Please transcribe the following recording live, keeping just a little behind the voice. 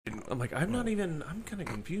I'm like, I'm kind of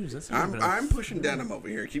confused. That's I'm pushing denim over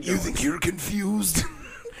here. Keep going. You think you're confused?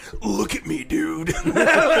 Look at me, dude.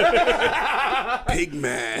 Pig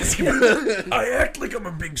mask. I act like I'm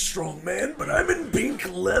a big, strong man, but I'm in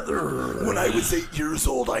pink leather. When I was 8 years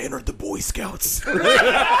old, I entered the Boy Scouts.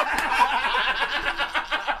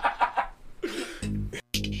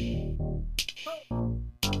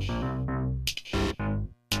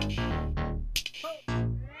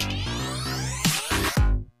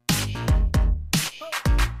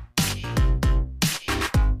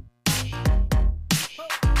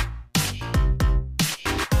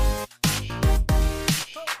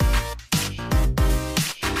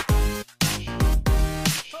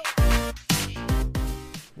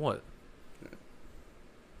 What?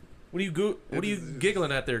 What are you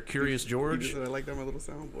giggling at there, Curious George? He just said, I like that my little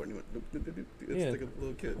soundboard. And he went, doop, doop, doop, doop. It's Yeah. like a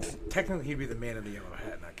little kid. Technically, he'd be the man in the yellow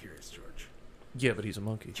hat, not Curious George. Yeah, but he's a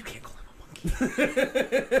monkey. You can't call him a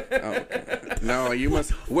monkey. Oh, okay. No, you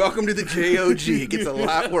must. Welcome to the JOG. It gets a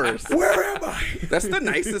lot worse. Where am I? That's the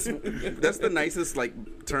nicest. That's the nicest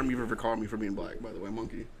like term you've ever called me for being black. By the way,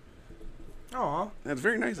 monkey. Aw. That's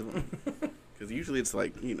very nice of him. Because usually it's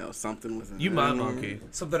like something with You my monkey.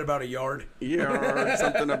 Something about a yard. Yeah, or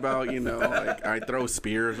something about like I throw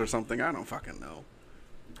spears or something. I don't fucking know.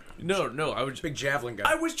 No, I was Big javelin guy.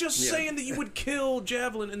 I was just Yeah. saying that you would kill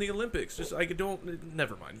javelin in the Olympics. Just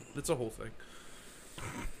never mind. It's a whole thing.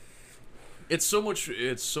 It's so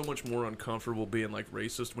much more uncomfortable being like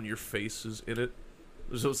racist when your face is in it.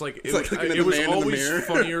 So it's like It's like looking at it the was man in the always mirror.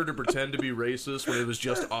 funnier to pretend to be racist when it was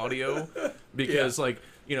just audio, because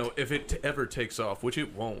if it ever takes off, which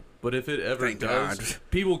it won't, but if it ever Thank does, God.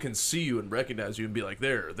 people can see you and recognize you and be like,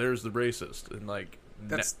 there's the racist, and like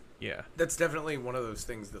That's- yeah. That's definitely one of those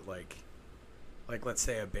things that, like let's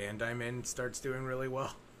say a band I'm in starts doing really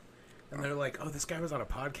well. And they're like, oh, this guy was on a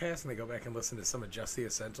podcast, and they go back and listen to some of Just the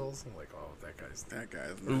Essentials. I'm like, oh, that guy's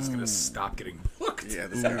Just going to stop getting booked. Yeah,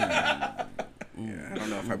 this guy. Yeah, I don't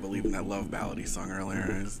know if I believe in that love ballad he sung earlier.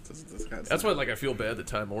 This guy's That's why, I feel bad that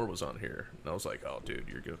Ty Moore was on here. And I was like, oh, dude,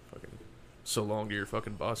 you're good. Fucking so long to your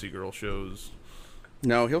fucking Bossy Girl shows.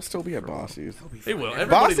 No, he'll still be at Bossy's. Hey, well,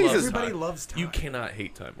 Bossy's Everybody loves Ty. You cannot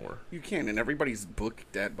hate Ty Moore. You can, and everybody's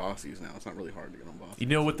booked at Bossy's now. It's not really hard to get on Bossy's. You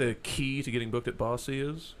know what the key to getting booked at Bossy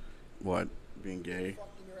is? What? Being gay?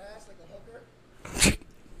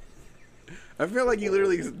 I feel like you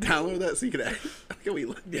literally download that so you could act. Can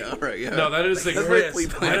we? Yeah, all right, yeah. No, that is the That's clip.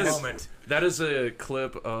 very moment. That is a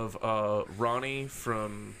clip of Ronnie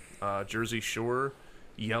from Jersey Shore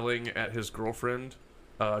yelling at his girlfriend,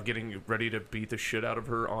 getting ready to beat the shit out of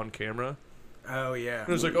her on camera. Oh, yeah. And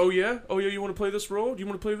it was like, oh yeah, you want to play this role? Do you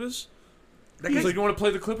want to play this? He's like, you want to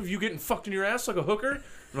play the clip of you getting fucked in your ass like a hooker? And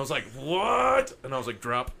I was like, what? And I was like,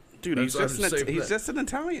 drop. Dude, he's just an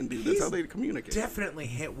Italian dude. That's how they communicate. Definitely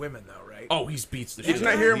hit women, though, right? Oh, he's beats the Did shit. you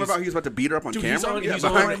not hear him about he was about to beat her up on Dude, camera? he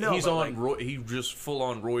just full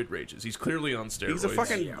on roid rages. He's clearly on steroids. He's a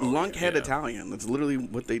fucking lunkhead Italian. That's literally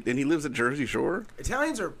what they. And he lives at Jersey Shore.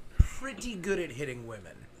 Italians are pretty good at hitting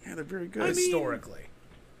women. Yeah, they're very good. Historically.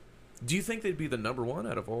 Do you think they'd be the number one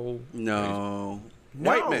out of all? No.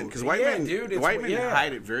 White men, because white men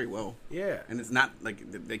hide it very well. Yeah, and it's not like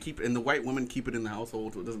they keep, and the white women keep it in the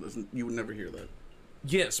household, so it doesn't. You would never hear that.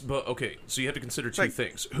 Yes, but okay. So you have to consider two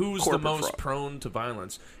things: who's the corporate most fraud. prone to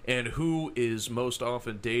violence, and who is most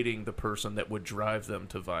often dating the person that would drive them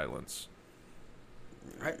to violence.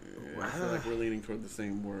 I feel like we're leaning toward the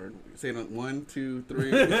same word. Saying it 1, 2,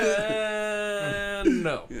 3.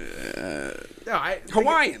 No.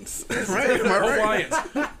 Hawaiians. Right? Am I right? Hawaiians.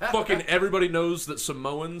 Fucking everybody knows that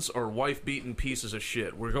Samoans are wife-beating pieces of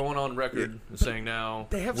shit. We're going on record and saying now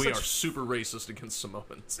we are super racist against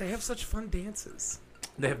Samoans. They have such fun dances.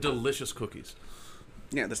 They have delicious cookies.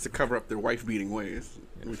 Yeah, that's to cover up their wife-beating ways.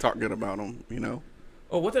 We talk good about them,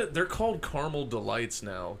 Oh, they're called Caramel Delights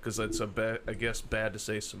now because it's I guess bad to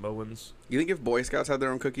say Samoans. You think if Boy Scouts had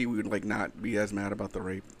their own cookie, we would not be as mad about the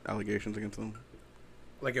rape allegations against them?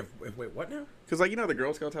 Like wait, what now? Because the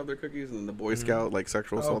Girl Scouts have their cookies, and then the Boy Scout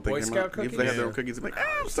sexual assault thing Boy came Scout out. cookies? If they have their own cookies, I'm like,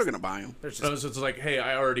 I'm still gonna buy them. So it's like, hey,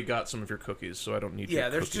 I already got some of your cookies, so I don't need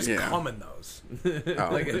your there's cookies. just cum in those. Oh.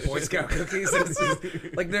 Like in Boy Scout cookies. It's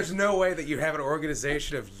just, like there's no way that you have an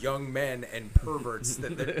organization of young men and perverts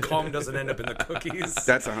that cum doesn't end up in the cookies.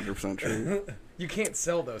 That's 100% true. You can't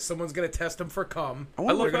sell those. Someone's gonna test them for cum. I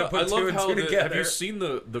love how together. have you seen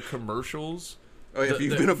the commercials Oh, if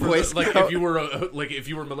you've been a Boy Scout. Like if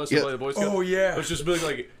you were molested by the Boy Scout. Oh, yeah. It's just being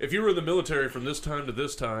like, if you were in the military from this time to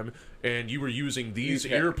this time, and you were using these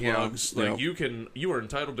earplugs, you are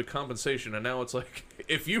entitled to compensation. And now it's like,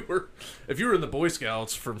 if you were in the Boy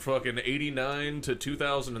Scouts from fucking 89 to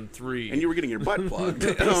 2003, and you were getting your butt plugged,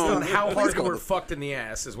 based on how hard you were fucked in the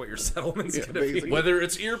ass is what your settlement's gonna be. whether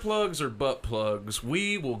it's earplugs or butt plugs,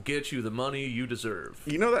 we will get you the money you deserve.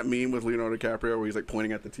 You know that meme with Leonardo DiCaprio where he's like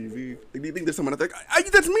pointing at the TV? Like, do you think there's someone out there?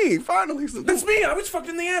 That's me. Finally, That's me. I was fucked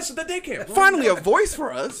in the ass at that daycare. Finally, a voice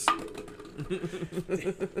for us.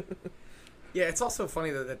 Yeah, it's also funny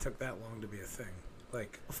that that took that long to be a thing.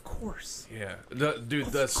 Like, of course. Yeah,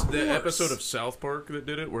 that's the episode of South Park that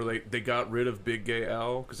did it, where they got rid of Big Gay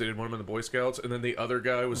Al because they didn't want him in the Boy Scouts, and then the other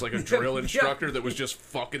guy was like a drill instructor that was just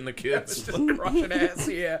fucking the kids. Just crushing ass.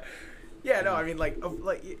 Yeah, yeah. No, I mean, like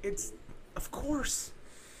it's of course.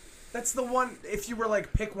 That's the one. If you were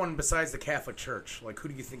like pick one besides the Catholic Church, like who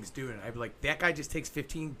do you think's doing it? I'd be like, that guy just takes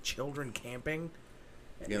 15 children camping.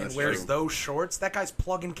 Yeah, and wears those shorts. That guy's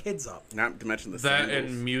plugging kids up. Not to mention the that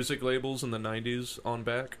sandals. and music labels in the 90s on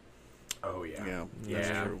back. Oh yeah, Yeah, yeah,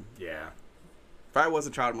 that's true. yeah. If I was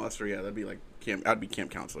a child molester, yeah, that'd be like camp. I'd be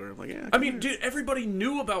camp counselor. Like, yeah. I mean, dude, everybody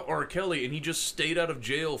knew about R. Kelly, and he just stayed out of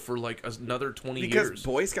jail for like another 20 because years.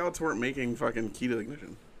 Boy Scouts weren't making fucking Key to the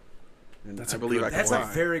Ignition. And That's I a believe good- I can That's lie.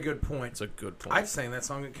 a very good point. That's a good point. I've sang that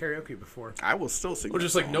song at karaoke before. I will still sing. Or that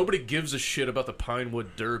just like song. nobody gives a shit about the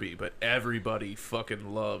Pinewood Derby, but everybody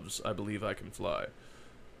fucking loves I Believe I Can Fly.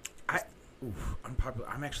 Unpopular.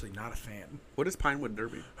 I'm actually not a fan. What is Pinewood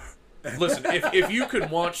Derby? Listen, if you can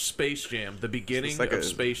watch Space Jam, the beginning like of a-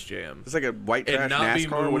 Space Jam, It's like a white And trash not be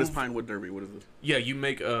NASCAR. What is moved. Pinewood Derby? What is this? yeah, you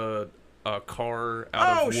make a car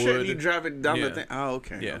out of wood. Shit! You drive it down Yeah. the thing. Oh,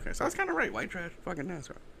 okay. Yeah. Okay. So I was kind of right. White trash, fucking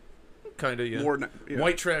NASCAR. Kind of, yeah. More yeah.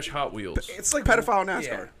 White trash Hot Wheels. It's like pedophile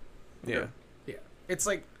NASCAR. Yeah. Yeah. It's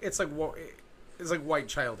like white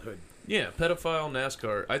childhood. Yeah, pedophile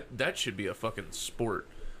NASCAR. That should be a fucking sport.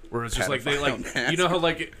 Where it's just like they Pedophile like, you know how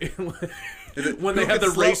like when they who have the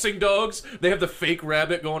can slow- racing dogs, they have the fake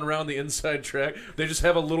rabbit going around the inside track. They just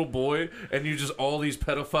have a little boy, and you just all these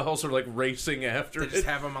pedophiles are like racing after They it. just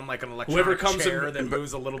have him on like an electronic Whoever comes chair in- that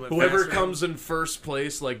moves a little bit Whoever faster. comes in first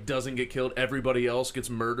place like doesn't get killed. Everybody else gets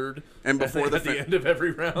murdered. And at before the, the at the end of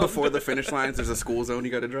every round, Before the finish lines, there's a school zone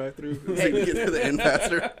you got to drive through so you can get to the end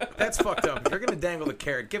faster. That's fucked up. If you're gonna dangle the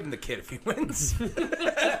carrot, give him the kid if he wins.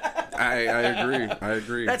 I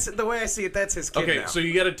agree. That's the way I see it. That's his kid okay, now. so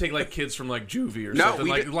you got to take like kids from like juvie or No, something, we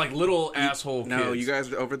like did- like little asshole kids. No, you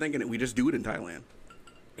guys are overthinking it. We just do it in Thailand.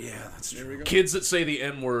 yeah, that's true. Kids that say the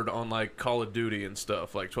N word on like Call of Duty and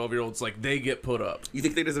stuff, like 12-year-olds, like they get put up. You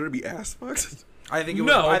think they deserve to be ass fucked? I think it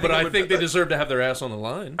No, would, but I it would- think they deserve to have their ass on the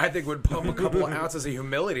line. I think would pump a couple of ounces of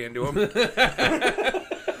humility into him.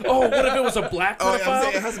 Oh, what if it was a black Oh, yeah, I'm pedophile?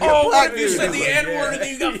 saying it has to be a Oh, black what if you dude. said the Yeah. N word and then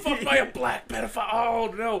you got fucked by a black pedophile? Oh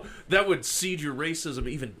no, that would seed your racism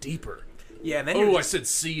even deeper. Yeah, then Oh, you're I said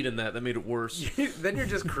seed in that. That made it worse. then you're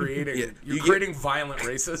just creating. Yeah, you're you creating violent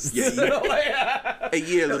racists. Hey,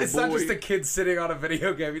 yeah, little It's boy. not just a kid sitting on a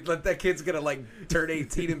video game. Like, that kid's gonna like turn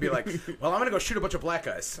 18 and be like, "Well, I'm gonna go shoot a bunch of black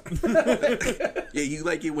guys." Yeah, you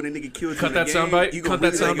like it when a nigga kills you Cut in that a game. soundbite. You Cut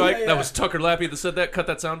gonna that really like soundbite. it. That was Tucker Lappy that said that. Cut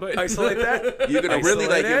that soundbite. Isolate that. You're gonna really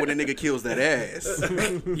like Isolate it when a nigga kills that ass.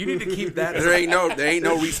 You need to keep that. As there ain't no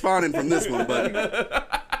respawning from this one, buddy.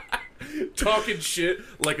 Talking shit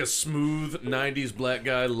like a smooth '90s black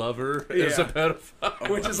guy lover is a Yeah. pedophile.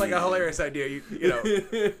 which is like a hilarious idea. You know.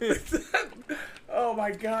 Oh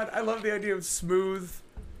my god, I love the idea of smooth.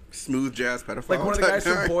 Smooth jazz pedophile. Like one of the guys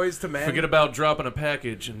type from guy. Boys to Men. Forget about dropping a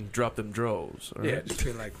package and drop them dros. all Yeah, right? just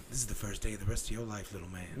being like, "This is the first day of the rest of your life, little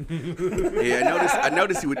man." Yeah, I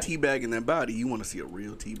noticed you were teabagging that body. You want to see a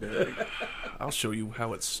real teabag? I'll show you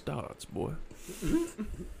how it starts, boy.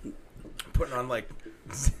 Putting on like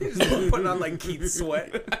Keith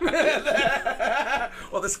Sweat.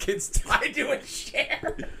 Well, this kid's tied to a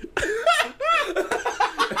chair.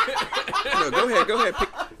 No, go ahead.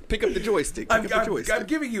 Pick up the joystick. Pick up the joystick. I'm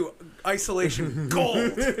giving you isolation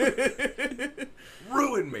gold.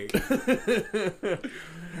 Ruin me.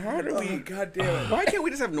 How do we? God damn it. Why can't we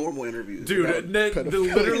just have normal interviews? Dude, without that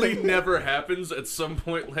pedophilia? literally never happens. At some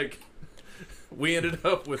point, like, we ended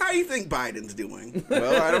up with... How do you think Biden's doing?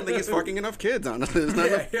 Well, I don't think he's fucking enough kids, honestly. There's not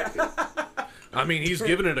enough- I mean, he's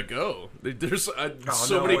giving it a go. There's so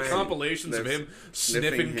no many way. compilations of That's him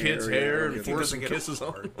sniffing sniffing kids' hair, hair yeah. and He forcing Doesn't get kisses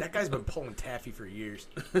on hard. That guy's been pulling taffy for years.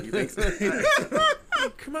 You think so?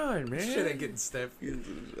 Come on, man. Shit ain't getting stiff.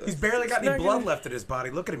 He's barely got any blood left in his body.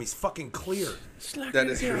 Look at him. He's fucking clear. That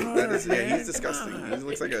is true. Yeah, he's disgusting. He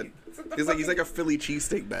looks like he's like a Philly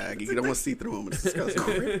cheesesteak bag. You can almost see through him. It's disgusting.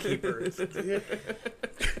 Crypt keeper.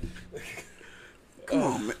 Come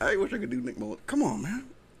on, man. I wish I could do Nick Mullen. Come on, man.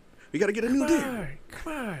 We got to get a new deal.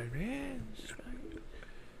 Come on, man.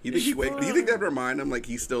 You think do you think that would remind him like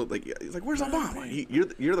he's still like he's like, where's Obama?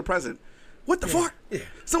 You're the president. What the fuck? Yeah.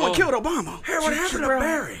 Someone killed Obama. Hey, what happened to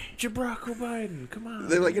Barry? Barack Biden. Come on.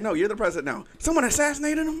 They're like, you're the president now. Someone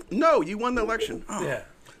assassinated him? No, you won the election. Oh. Yeah.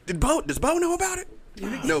 Does Bo know about it?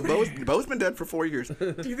 No, Bo's been dead for 4 years.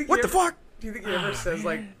 Do you think what the fuck? Do you think he ever says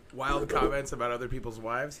like wild comments about other people's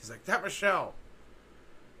wives? He's like, that Michelle.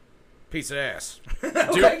 Piece of ass. Dude,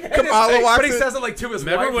 Kamala walks but he says it like to his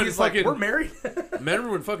wife. He's like, we're married. Remember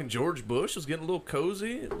when fucking George Bush was getting a little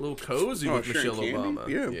cozy with Michelle Obama?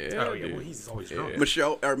 Yeah. Oh yeah. Well, he's always drunk.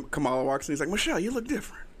 Michelle or Kamala walks and he's like, Michelle, you look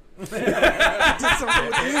different. Yeah,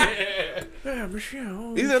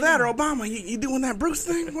 Michelle. Either that or Obama. You doing that Bruce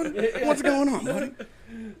thing? What's going on, buddy?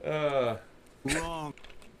 Wrong.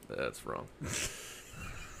 That's wrong.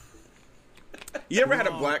 You ever had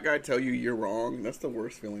a black guy tell you you're wrong? That's the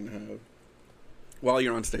worst feeling to have. While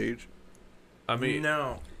you're on stage. I mean,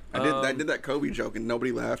 no. I did that Kobe joke and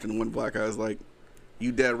nobody laughed, and one black guy was like,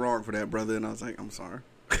 "You dead wrong for that, brother." And I was like, "I'm sorry."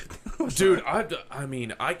 Dude, I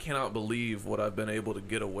mean, I cannot believe what I've been able to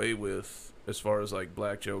get away with as far as like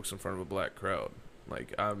black jokes in front of a black crowd.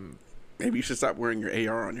 Like Maybe you should stop wearing your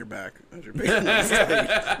AR on your back as you're being on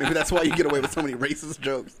stage. Maybe that's why you get away with so many racist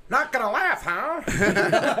jokes. Not gonna laugh,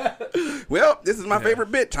 huh? Well, this is my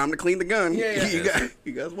favorite bit. Time to clean the gun. Yeah.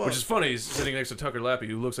 You guys watch. Which is funny. He's sitting next to Tucker Lappy,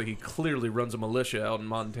 who looks like he clearly runs a militia out in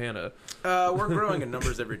Montana. We're growing in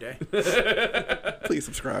numbers every day. Please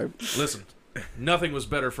subscribe. Listen, nothing was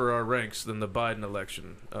better for our ranks than the Biden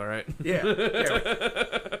election. All right. Yeah.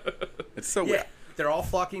 It's so weird. They're all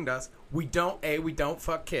flocking to us. We don't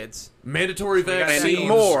fuck kids. Mandatory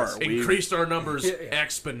vaccines increased our numbers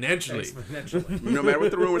exponentially. No matter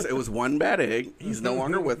what the rumors, it was one bad egg. He's no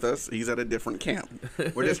longer with us. He's at a different camp.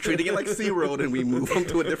 We're just treating it like SeaWorld, and we move him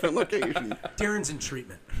to a different location. Darren's in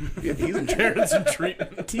treatment. Yeah, he's in Darren's in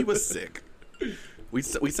treatment. He was sick. We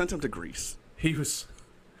sent him to Greece. He was...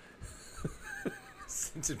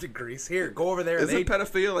 Sent him to Greece. Here, go over there. Isn't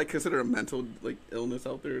pedophilia like considered a mental illness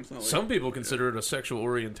out there? It's not like, some people consider it a sexual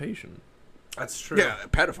orientation. That's true. Yeah,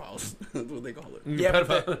 pedophiles. That's what they call it. Yeah,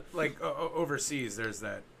 but overseas, there's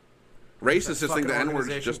that. Racists just think the N-word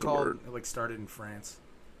is just a word. It like started in France.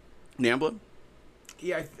 NAMBLA?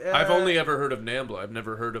 Yeah, I've only ever heard of NAMBLA. I've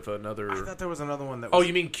never heard of another. I thought there was another one that. Oh,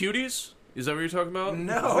 you mean Cuties? Is that what you're talking about?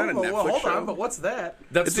 No, hold on, but what's that?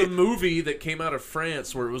 That's the movie that came out of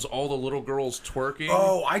France where it was all the little girls twerking.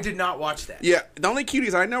 Oh, I did not watch that. Yeah, the only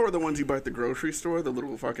cuties I know are the ones you buy at the grocery store, the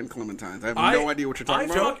little fucking clementines. I have no idea what you're talking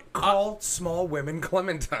about. I don't call small women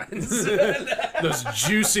clementines. Those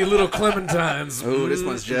juicy little clementines. Oh, this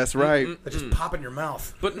one's just right. They just pop in your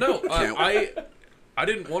mouth. But no, I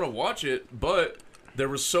didn't want to watch it, but... There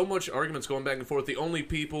was so much arguments going back and forth. The only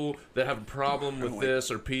people that have a problem with this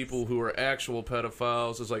are people who are actual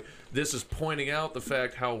pedophiles. It's like, this is pointing out the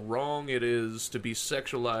fact how wrong it is to be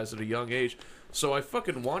sexualized at a young age. So I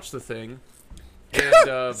fucking watched the thing. And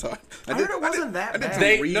I heard it wasn't that bad.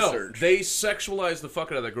 They sexualized the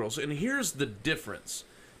fuck out of that girl. And here's the difference.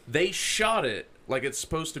 They shot it like it's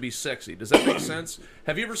supposed to be sexy. Does that make sense?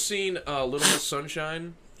 Have you ever seen Little Miss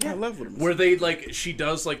Sunshine? Yeah, I love Little Miss. Where they she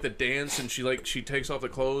does the dance and she takes off the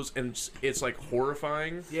clothes and it's like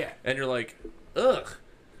horrifying. Yeah. And you're like, ugh,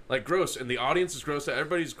 like gross. And the audience is grossed out.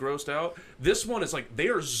 Everybody's grossed out. This one is like they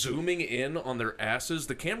are zooming in on their asses.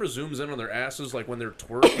 The camera zooms in on their asses like when they're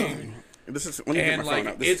twerking. This is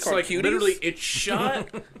it's like Cuties? Literally it's shot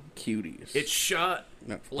Cuties. It's shot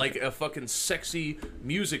like a fucking sexy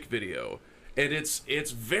music video. And it's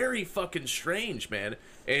very fucking strange, man.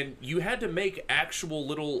 And you had to make actual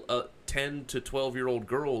little 10 to 12-year-old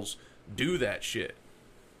girls do that shit.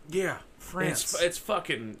 Yeah, France. It's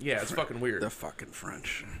fucking weird. The fucking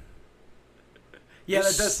French. Yeah,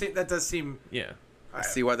 that does seem. Yeah. I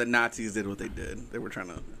see why the Nazis did what they did. They were trying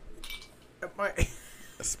to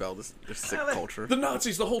expel this sick culture. The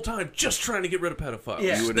Nazis the whole time just trying to get rid of pedophiles.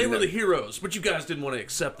 Yeah. They were the heroes, but you guys didn't want to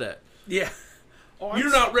accept that. Yeah. Oh,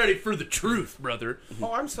 you're not ready for the truth, brother.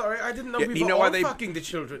 Oh, I'm sorry. I didn't know we were all fucking the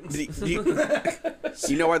children.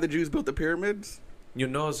 You know why the Jews built the pyramids? You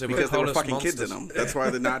know, because there were fucking kids in them. That's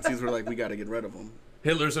why the Nazis were like, we got to get rid of them.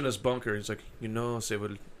 Hitler's in his bunker. He's like, they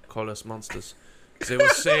will call us monsters. They will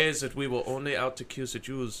say that we were only out to kill the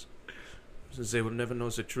Jews. They will never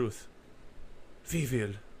know the truth. Wie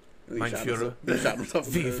will, mein Führer?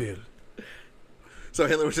 Wie will. So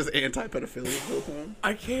Hitler was just anti-pedophilia the whole time?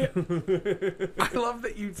 I can't. I love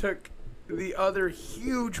that you took the other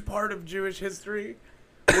huge part of Jewish history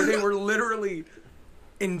where they were literally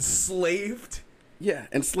enslaved. Yeah,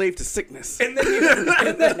 enslaved to sickness. And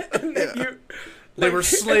then you... They were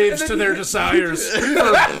slaves to their desires for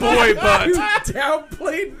boy butt. You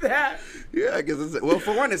downplayed that. Yeah, because well,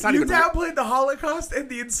 for one, it's not You even downplayed the Holocaust and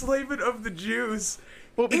the enslavement of the Jews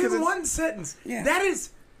because in one sentence. Yeah. That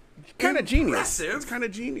is kind of genius. impressive. It's kind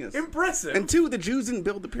of genius. Impressive. And two, the Jews didn't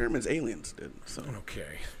build the pyramids; aliens did. So,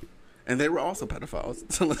 okay. and they were also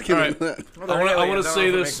pedophiles. So let's get All into right. that. Well, I want aliens, to I say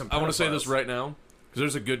don't know if it this. makes them I want to say this pedophiles. right now because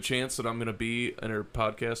there's a good chance that I'm going to be in her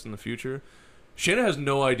podcast in the future. Shanna has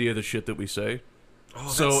no idea the shit that we say. Oh,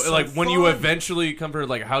 So, that's like, when you fun. eventually come for her,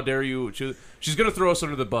 like, how dare you? She's going to throw us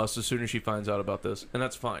under the bus as soon as she finds out about this, and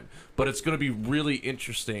that's fine. But it's going to be really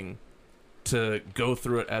interesting to go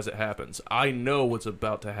through it as it happens. I know what's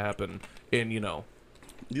about to happen in, Do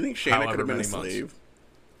you think Shanna could however have been a many months. slave?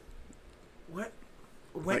 What?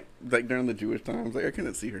 When? Like during the Jewish times? Like I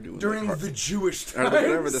couldn't see her doing During like, the Jewish or times?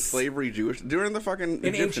 whatever the slavery Jewish during the fucking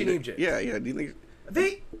In Egyptian, ancient Egypt. Yeah, yeah. Do you think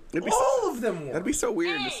They... All of them were. that'd be so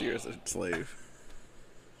weird to see her as a slave?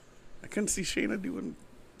 I couldn't see Shayna doing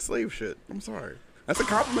slave shit. I'm sorry. That's a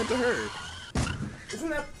compliment to her. Isn't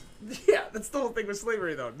that... Yeah, that's the whole thing with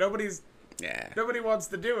slavery, though. Nobody wants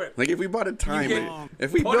to do it. Like if we bought a time, get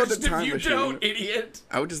if we built a Punished if time you machine, don't, idiot.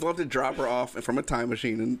 I would just love to drop her off from a time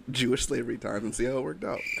machine in Jewish slavery times and see how it worked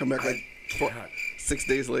out. Come back like 6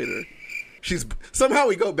 days later. Somehow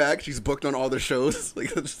we go back. She's booked on all the shows.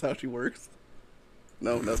 Like that's just how she works.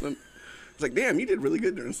 No, nothing. It's like, damn, you did really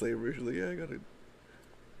good during slavery. She's like, yeah, I got it.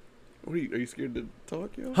 Are you scared to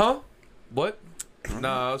talk, yo? Huh? What?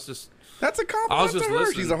 Nah, I was just... That's a I compliment was to just her.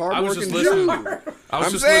 listening. She's a I was just hardworking listening. Jew. I was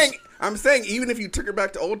I'm just saying, lis- I'm saying, even if you took her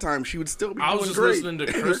back to old times, she would still be I was doing just great listening to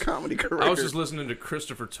in her Chris. comedy career. I was just listening to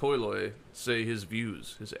Christopher Toyloy say his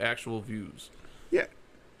views, his actual views. Yeah,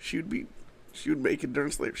 she would make it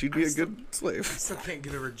during slavery. She'd be a good I slave. still can't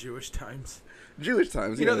get over Jewish times. Jewish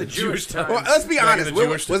times, You know yeah. the Jewish times. Well, let's be Back in honest. the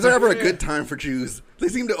Jewish Was there ever a times. good time for Jews? They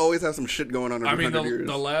seem to always have some shit going on every I mean, 100 years.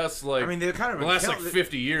 the last like I mean, they kind of the last like killed it.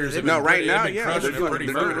 50 years. They've have no, been right pretty- now, they've been yeah, crushing they're it doing, pretty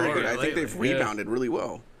they're fucking doing really hard. good. I think they've Yeah. rebounded really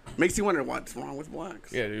well. Makes you wonder what's wrong with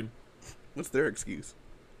blacks. Yeah, dude. What's their excuse?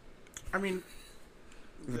 I mean,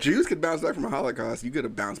 If Jews could bounce back from a Holocaust, you could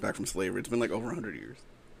have bounced back from slavery. It's been like over 100 years.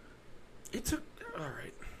 it took... All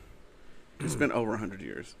right. It's been over 100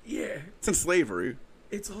 years. Yeah. Since slavery.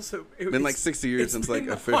 It's also... Been like 60 years it's since been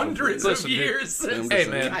like official. hundreds Listen, of dude. years since... Hey,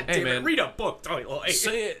 man. God Hey, damn man. it. Read a book, Toyloy.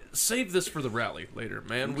 Save this for the rally later,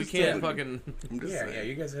 man. We just can't telling you. fucking. I'm just Yeah, saying. yeah,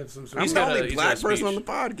 you guys have some sort I'm He's the got a- only he's black got a person on the speech.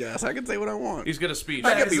 podcast. I can say what I want. He's got a speech.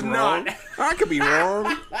 I could be is wrong. not- I could be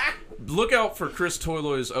wrong. Look out for Chris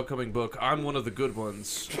Toyloy's upcoming book. I'm one of the good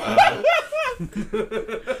ones. I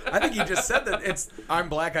think you just said that it's... I'm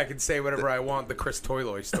black, I can say whatever I want, the Chris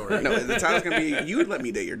Toyloy story. No, the title's gonna be "You Would Let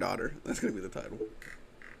Me Date Your Daughter." That's gonna be the title.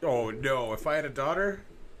 Oh, no. If I had a daughter...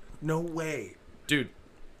 No way. Dude,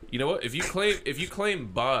 you know what? If you claim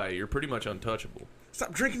bi, you're pretty much untouchable.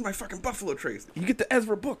 Stop drinking my fucking Buffalo Trace. You get the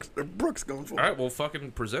Ezra Brooks going for it. All right, well,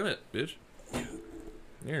 fucking present it, bitch.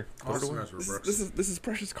 Here, put it Awesome, away. Ezra Brooks. This is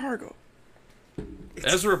precious cargo.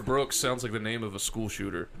 Ezra Brooks sounds like the name of a school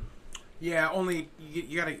shooter. Yeah, only...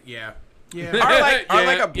 You gotta... Yeah. Yeah. Or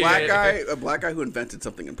like a black Yeah. guy who invented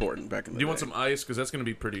something important back in the Do you day. want some ice? Because that's going to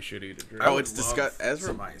be pretty shitty to drink. Oh, would it's love disgusting.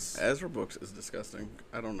 some ice. Ezra Brooks is disgusting.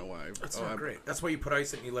 I don't know why. That's not great. That's why you put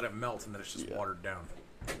ice in and you let it melt and then it's just watered down.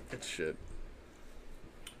 It's shit.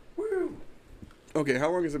 Woo! Okay, how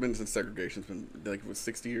long has it been since segregation's been? Like, was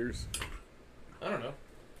 60 years? I don't know.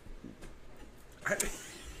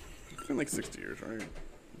 It's been like 60 years, right?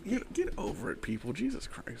 Get over it, people. Jesus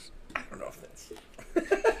Christ. I don't know if that's...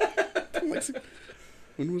 Like,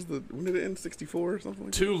 when did it end? 64 or something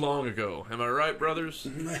like that? Too long ago. Am I right, brothers?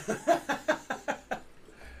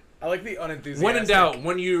 I like the unenthusiastic. When in doubt,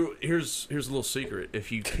 here's a little secret.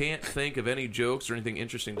 If you can't think of any jokes or anything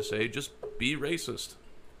interesting to say, just be racist.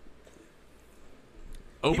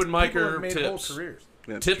 Open People have micer made whole tips. careers.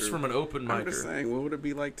 That's Tips true. from an open I'm just micer. saying, what would it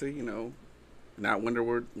be like to, not wonder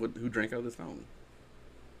who drank out of this fountain?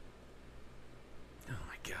 Oh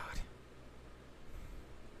my god.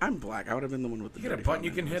 I'm black. I would have been the one with the You got a dirty button you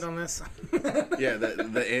fountain can hit endings. on this? Yeah,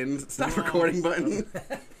 the end stop recording button.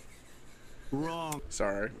 Wrong.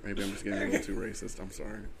 Sorry. Maybe I'm just getting a little too racist. I'm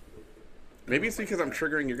sorry. Maybe it's because I'm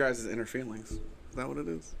triggering your guys' inner feelings. Is that what it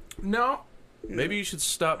is? No. Maybe you should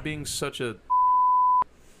stop being such a...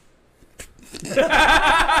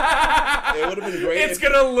 It would have been great. It's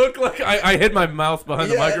gonna look like I hid my mouth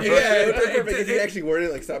behind the microphone. Yeah, it's perfect if you actually worded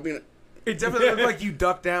it like stop being. It definitely looked like you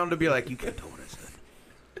ducked down to be like, you can't tell what I said.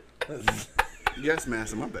 Yes,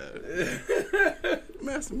 Master, my bad.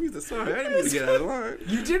 Master, music, sorry. I didn't mean to get out of line.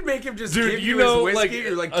 You did make him just Dude, give you you know, his whiskey. like,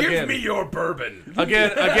 You're like, again- give me your bourbon.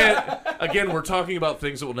 Again, we're talking about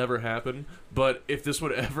things that will never happen. But if this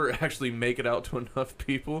would ever actually make it out to enough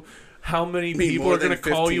people, how many people more are going to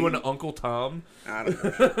than call you 15? an Uncle Tom? I don't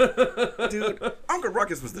know. Dude, Uncle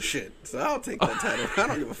Ruckus was the shit, so I'll take that title. I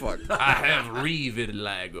don't give a fuck. I have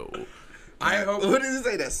revitiligo. I hope. What does it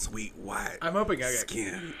say? That sweet white I'm hoping I get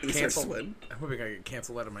skin. And he starts canceled. sweating. I'm hoping I get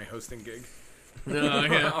canceled out of my hosting gig. No,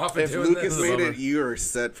 yeah. Off of If doing Lucas this. made bummer. it, you are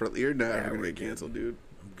set for. You're never Yeah, gonna we're get canceled, dude.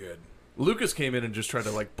 I'm good. Lucas came in and just tried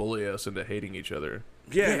to like bully us into hating each other.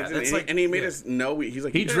 Yeah, that's like- and he made yeah. us know. He's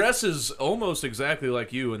like He "Yeah." dresses almost exactly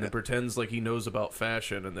like you and then pretends like he knows about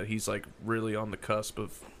fashion and that he's like really on the cusp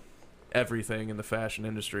of everything in the fashion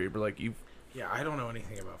industry. But like you, Yeah, I don't know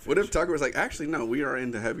anything about. What if fashion. Tucker was like, actually, no, we are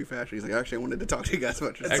into heavy fashion. He's like, actually, I wanted to talk to you guys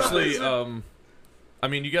about your actually, I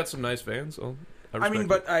mean, you got some nice fans. I mean,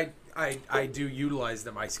 but I do utilize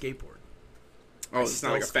them. I skateboard. Oh, it's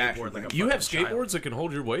not like a still fashion skateboard like thing. a you have fucking child. skateboards that can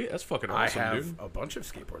hold your weight. That's fucking I awesome, have dude. a bunch of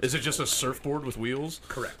skateboards. Is it just a surfboard with wheels?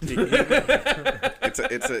 Correct.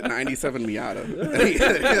 It's a 97 Miata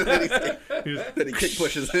that he kick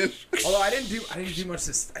pushes in. Although I didn't do much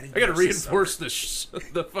this. I gotta reinforce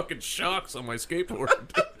the fucking shocks on my skateboard.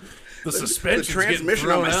 The suspension. The transmission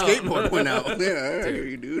on my skateboard went out. Yeah, I hear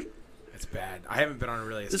you, dude. It's bad. I haven't been on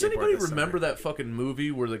really a Does skateboard anybody this remember summer. that fucking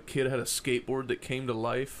movie where the kid had a skateboard that came to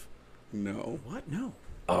life? No. What? No.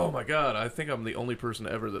 Oh my god, I think I'm the only person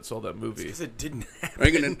ever that saw that movie. Because it didn't happen. Are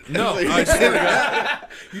you gonna? No, I swear to God.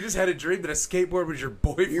 You just had a dream that a skateboard was your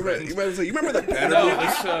boyfriend. You remember that better?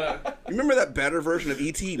 No, You remember that better version of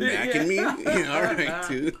E.T. Mac and me? Yeah, all right,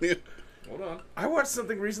 dude. hold on. I watched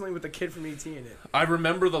something recently with the kid from E.T. in it. I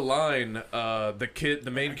remember the line, the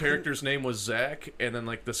main character's name was Zach, and then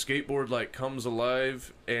like the skateboard like comes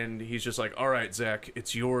alive and he's just like, alright Zach,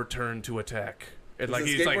 it's your turn to attack. And like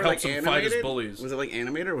Was the he's like skateboard, helps him fight his animated? bullies. Was it like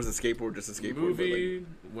animated or was the skateboard just a skateboard? Movie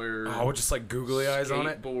where Oh, just like googly eyes on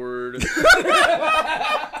it. skateboard.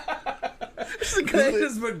 They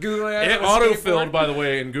just put googly eyes It on a autofilled, skateboard? by the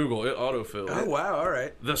way, in Google. It autofilled. Oh wow! All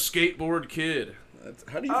right. The Skateboard Kid.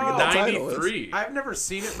 How do you forget that title? 93. I've never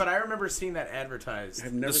seen it, but I remember seeing that advertised.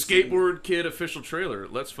 I've The never seen it. Skateboard Kid official trailer.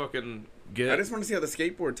 Let's fucking get. I just want to see how the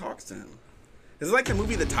skateboard talks to him. Is it like the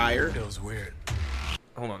movie The Tire? It was weird.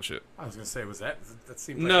 Hold on, shit. I was gonna say, was that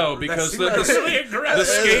seemed like No, that because seemed the really the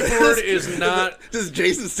aggressive. skateboard is not. Does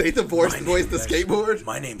Jason Statham voice the skateboard?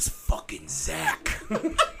 My name's fucking Zach.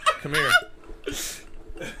 Come here.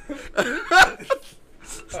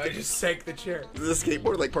 I just sank the chair. Is the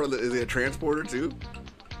skateboard like part of the? Is it a transporter too?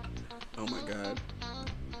 Oh my god!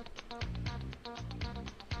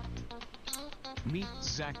 Meet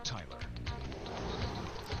Zach Tyler.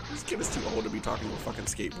 This kid is too old to be talking to a fucking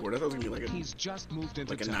skateboard. I thought it was gonna be like He's just moved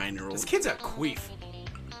into a town. 9-year-old. This kid's a queef.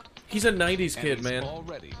 He's a '90s and kid, he's man.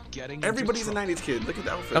 already getting Everybody's a into trouble. '90s kid. Look at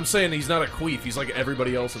the outfit. I'm saying he's not a queef. He's like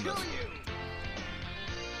everybody else in this.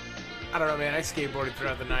 I don't know, man. I skateboarded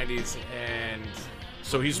throughout the '90s, and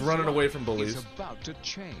So he's running away from He's bullies. about to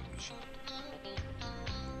change.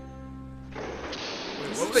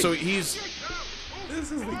 So he's. This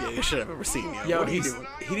is the gayest shit I've ever seen. yo, What are you he doing?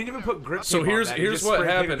 didn't even put grip. So tape on here's that. He here's just what spray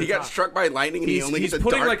painted happened. He got struck by lightning and he He's only hit the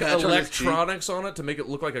putting dark like patch on his cheek. electronics on it to make it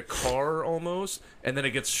look like a car almost, and then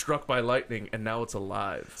it gets struck by lightning, and now it's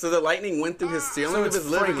alive. So the lightning went through his ceiling So of it's his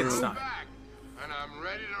living room. Frankenstein. And I'm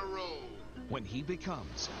ready to roll. When he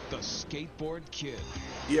becomes the Skateboard Kid.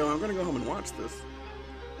 Yo, I'm gonna go home and watch this.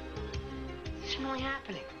 It's really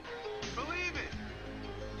happening. Believe it.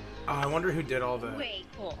 I wonder who did all the. Way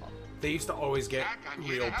cool. They used to always get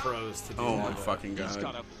real pros to do Oh all my the- fucking He's god!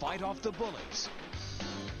 gotta fight off the bullies.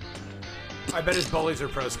 I bet his bullies are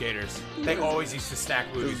pro skaters. They always used to stack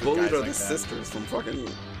movies His with bullies guys are like the that. sisters from fucking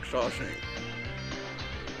Shawshank.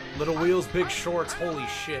 Little wheels, big shorts. Holy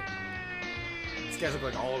shit! These guys look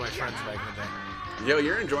like all of my friends back in the day. Yo,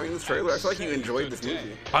 you're enjoying this trailer? I feel like you enjoyed this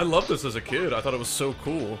movie. I loved this as a kid. I thought it was so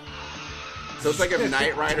cool. So it's like if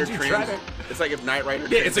Knight Rider Did you try trans. to- It's like if Knight Rider.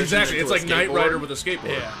 Yeah, it's transitioned exactly. into It's a like Knight skateboard. Rider with a skateboard.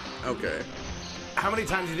 Yeah. Okay. How many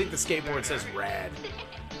times do you think the skateboard says "rad"?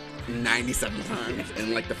 97 times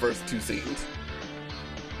in like the first 2 scenes.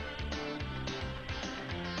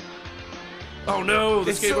 Oh no,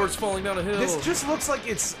 the It's so- skateboard's falling down a hill. This just looks like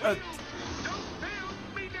it's a.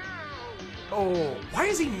 Oh, why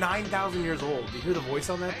is he 9,000 years old? Do you hear the voice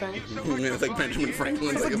on that thing? It's like Benjamin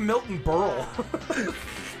Franklin. It's like Milton Berle.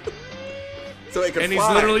 So it can and fly.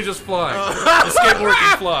 he's literally just flying. The skateboard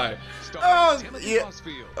can fly. Starring Oh, Timothy yeah.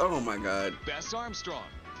 Busfield, Oh my god. Bess Armstrong,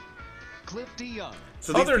 Cliff DeYoung.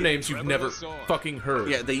 So these Other people- names you've never Trevor fucking heard.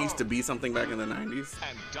 Yeah, they used to be something back in the 90s.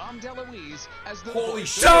 And Dom DeLuise as the Holy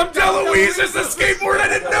voice shit. Dom DeLuise is the skateboard. I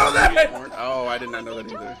didn't know that. Oh, I did not know that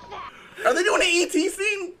either. Are they doing an ET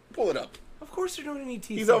scene? Pull it up. Of course they're doing an ET.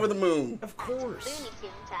 He's thing. over the moon. Of course.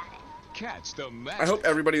 Catch the match. I hope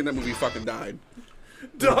everybody in that movie fucking died.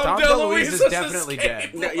 Dom DeLuise DeLuise is the definitely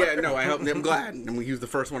dead. No, yeah, no, I'm glad. And he was the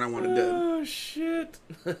first one I wanted dead. Oh shit.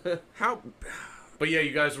 How? But yeah,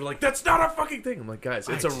 you guys were like, "That's not a fucking thing." I'm like, guys,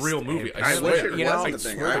 it's a real movie. I I wish swear. it You know, wasn't a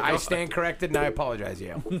thing. I I stand corrected and I apologize,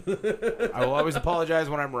 Yale. I will always apologize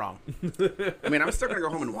when I'm wrong. mean, I'm still gonna go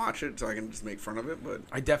home and watch it so I can just make fun of it. But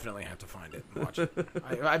I definitely have to find it and watch it.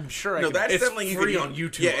 I'm sure I no, can. that's It's definitely free you on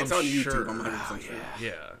YouTube, Yeah, it's I'm on YouTube. sure. I'm 100% sure.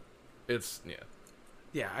 Yeah, it's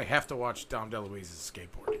Yeah, I have to watch Dom DeLuise's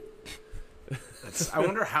skateboard. I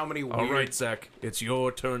wonder how many weird... All right, Zach, it's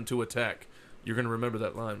your turn to attack. You're gonna remember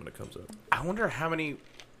that line when it comes up. I wonder how many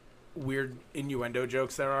weird innuendo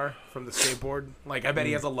jokes there are from the skateboard. Like, I bet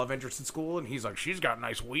he has a love interest in school, and he's like, she's got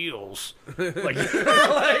nice wheels. Like,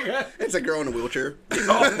 It's a girl in a wheelchair.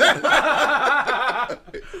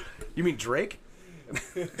 you mean Drake?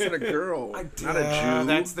 It's not a girl, not a Jew.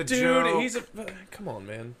 That's the Dude, joke. he's a come on,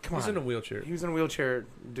 man. He's on. in a wheelchair. He was in a wheelchair,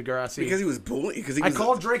 Degrassi. because he was bully. Because he I was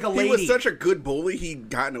called Drake a He lady. was such a good bully. He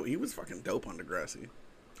was fucking dope on Degrassi.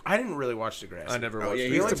 I didn't really watch Degrassi. I never Oh, watched yeah, it.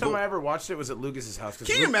 The he only used to time bull- I ever watched it was at Lucas's house. 'Cause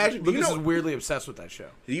Can you imagine? Lucas You know- is weirdly obsessed with that show.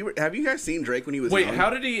 Have you guys seen Drake when he was Wait, young? how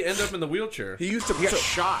did he end up in the wheelchair? he used to? He got so-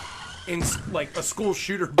 shot in like a school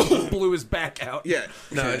shooter blew his back out. yeah.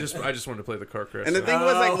 No, I just wanted to play the car crash. And the scene. thing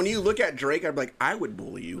was, like, when you look at Drake, I'd be like, I would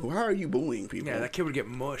bully you. How are you bullying people? Yeah, that kid would get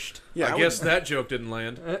mushed. Yeah, I guess that joke didn't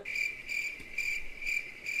land.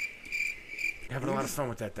 Having a lot of fun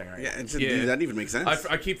with that thing, right? Yeah, it's, Yeah. Dude, that didn't even make sense.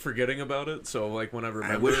 I keep forgetting about it, so like when I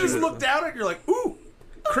remember, wish You just it- look down and you're like, ooh,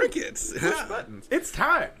 Crickets. buttons. it's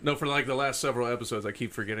time. No, for like the last several episodes, I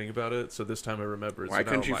keep forgetting about it. So this time I remember. Why so now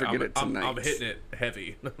couldn't I'm you like, forget it I'm tonight? hitting it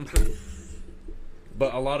heavy.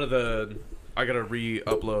 But a lot of I gotta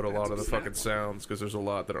re-upload a lot of the fucking sounds because there's a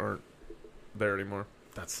lot that aren't there anymore.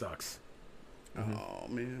 That sucks. Oh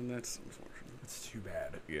man, that's unfortunate. It's too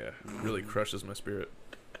bad. Yeah, it really crushes my spirit.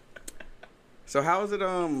 So how is it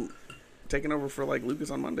taking over for like Lucas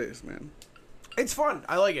on Mondays, man? It's fun.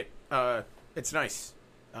 I like it. It's nice.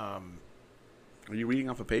 Are you reading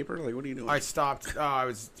off a paper? Like, what are you doing? I stopped. I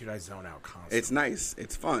zone out constantly. It's nice.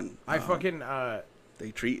 It's fun. I fucking.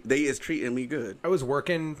 They is treating me good. I was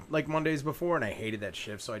working like Mondays before, and I hated that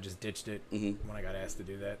shift, so I just ditched it when I got asked to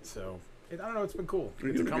do that. So I don't know. It's been cool.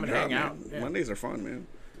 You're It's doing a come good and hang job, out. man. Yeah. Mondays are fun, man.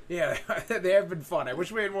 Yeah, they have been fun. I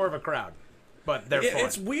wish we had more of a crowd, but they're fun.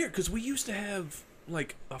 It's weird because we used to have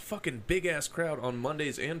like a fucking big ass crowd on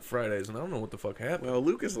Mondays and Fridays, and I don't know what the fuck happened. Well,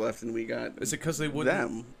 Lucas left, and we got Is it because they wouldn't?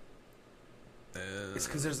 them. It's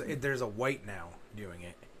because there's a white now doing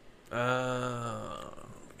it.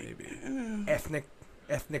 Maybe.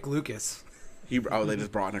 Ethnic Lucas. They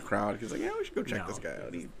just brought in a crowd. He's like, yeah, we should go check No. this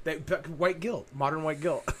guy out. White guilt, modern white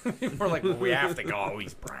guilt. We're like, well, we have to go. Oh,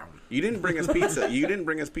 he's brown. You didn't bring us pizza. You didn't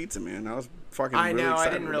bring us pizza, man. I was fucking. I really know. I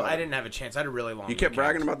excited didn't. about I it. didn't have a chance. I had a really long. You kept weekend.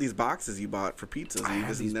 bragging about these boxes you bought for pizzas. I And you have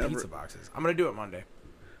just these never. pizza boxes. I'm gonna do it Monday.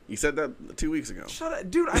 You said that 2 weeks ago. Shut up,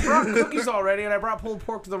 dude. I brought cookies already, and I brought pulled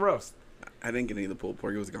pork to the roast. I didn't get any of the pulled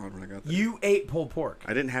pork. It was gone when I got there. You ate pulled pork.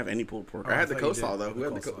 I didn't have any pulled pork. Oh, I I had the thought you did. coleslaw though. The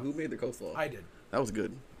coleslaw. Who made the coleslaw? I did. That was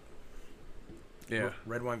good. Yeah.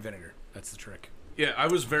 Red wine vinegar. That's the trick. Yeah, I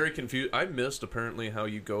was very confused. I missed apparently how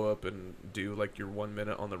you go up and do like your 1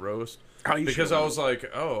 minute on the roast How you because should. I was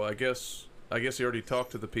like, oh, I guess he already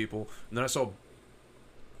talked to the people, and then I saw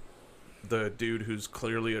the dude who's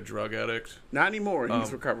clearly a drug addict. Not anymore.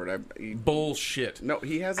 He's recovered. Bullshit. No,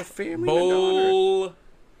 he has a family. And a daughter.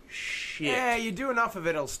 Bullshit. Yeah, you do enough of it,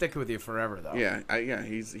 it'll stick with you forever, though. Yeah,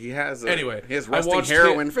 he has. Anyway, his I resting watched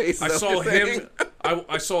heroin him- face. I is saw what you're saying. him.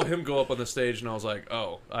 I saw him go up on the stage, and I was like,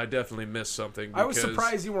 "Oh, I definitely missed something." I was because-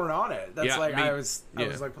 surprised you weren't on it. That's Yeah, like me- I was yeah.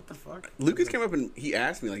 like, what the fuck? Lucas came up and he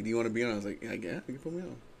asked me like, "Do you want to be on?" I was like, "Yeah, you can put me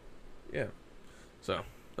on." Yeah. So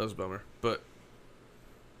that was a bummer, but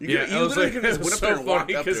You yeah, could- I you was literally like, could just it went was up there so and walked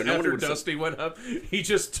funny up there. because No one after would have- Dusty went up, he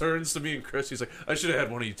just turns to me and Chris. He's like, "I should have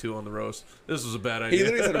had one of you two on the roast. This was a bad He idea."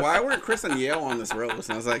 literally said, "Why weren't Chris and Yale on this roast?"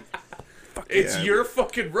 And I was like, "Fuck It's yeah." your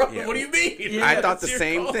fucking roast. Yeah. What do you mean? Yeah, I thought It's the your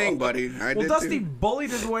same call. thing, buddy. I Well, did Dusty too. bullied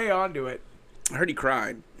his way onto it. I heard he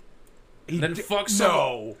cried. He Then di- fuck some.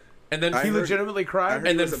 No, And then I he heard- legitimately I cried. heard- and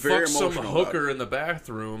he then was very fuck some emotional about hooker in the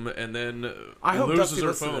bathroom, and then I hope loses Dusty her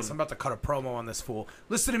listens to phone. this. I'm about to cut a promo on this fool.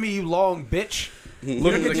 Listen to me, you long bitch.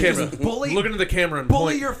 Look into the You camera. just bully- Look into the camera and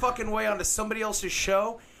Bully point. your fucking way onto somebody else's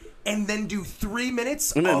show, and then do 3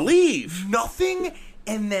 minutes And then of leave. nothing,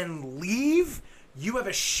 and then leave. you have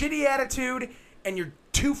a shitty attitude, and you're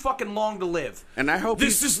too fucking long to live. And I hope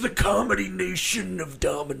This is the comedy nation of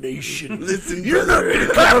domination. Listen, You're not brother. going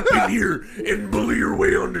to come up in here and bully your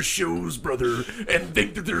way onto shows, brother, and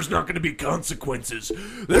think that there's not going to be consequences.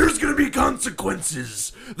 There's going to be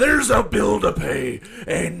consequences. There's a bill to pay,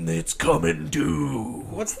 and it's coming due.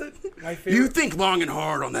 What's my favorite? You think long and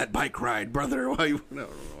hard on that bike ride, brother. Why you? No,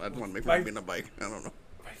 I don't want to make fun of being a bike. I don't know.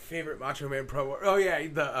 My favorite Macho Man promo. Oh yeah,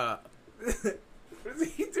 the what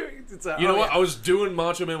is he doing? It's, You know what? I was doing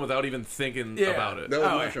Macho Man without even thinking Yeah. about it. That was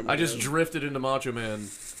Oh, Macho Man. I just drifted into Macho Man.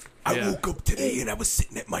 I Yeah. woke up today and I was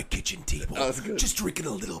sitting at my kitchen table, That was good. just drinking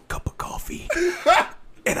a little cup of coffee.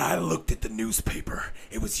 And I looked at the newspaper.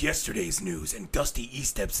 It was yesterday's news, and Dusty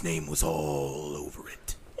Eastep's name was all over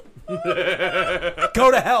it.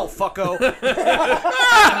 Go to hell, fucko.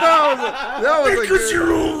 that was Because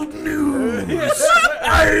you're old news.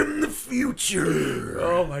 I am the future.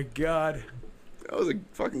 Oh my god. That was a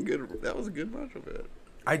fucking good. That was a good Macho Man.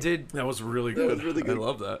 I did. That was really That good. was really good. I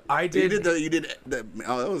love that. I You did. did that.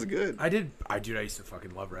 Oh, that was good. Dude, I used to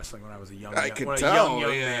fucking love wrestling when I was a young. I could when a tell, Young, yeah, I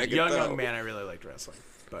man, could young tell. man. I really liked wrestling.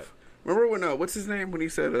 But Remember when? What's his name? When he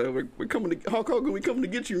said, "We're coming to Hulk Hogan. We coming to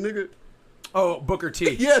get you, nigga." Booker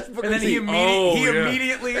T. Yes, Booker and then T. he Oh, yeah.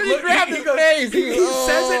 immediately And he grabbed his goes, face. He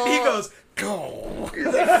says it. And he Oh. goes,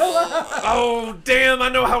 Oh damn! I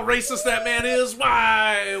know how racist that man is.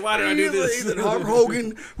 Why? Why did I do He this? said, Hulk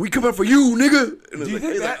Hogan, we coming for you, nigga. And Do you it's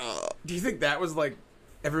think he's that? like, Do you think that was like?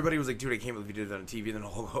 Everybody was like, "Dude, I can't believe you did that on TV." And then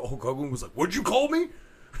Hulk Hogan was like, "What'd you call me?"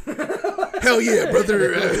 hell yeah,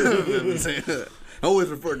 brother. I always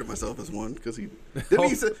referred to myself as one because didn't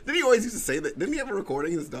he always used to say that? Didn't he have a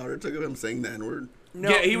recording his daughter took of him saying the N-word? No,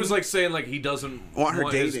 Yeah, he was like saying like he doesn't Want her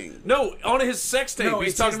his- dating. no, on his sex tape, No, he's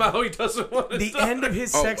it's talking his- about how he doesn't want his the daughter. end of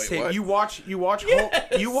his Oh, sex wait, tape. what? You watch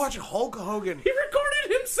Yes. you watch Hulk Hogan. He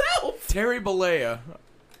recorded himself. Terry Bollea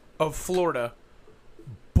of Florida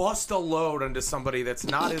bust a load onto somebody that's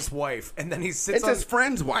not his wife, and then he sits It's on, his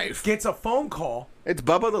friend's wife. gets a phone call. It's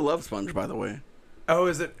Bubba the Love Sponge, by the way. Oh,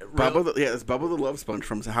 is it? Real? Bubba, it's Bubba the Love Sponge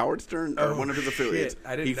from Howard Stern or Oh, one of his affiliates. shit.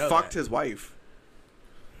 I didn't he know fucked that. his wife.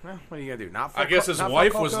 Well, what are you gonna do? Not. I fuck guess his not fuck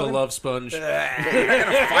wife Hulk was the Hogan? love sponge. You're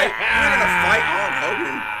gonna fight Hulk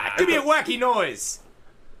Hogan. Give me a wacky noise.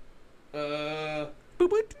 I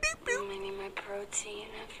need my protein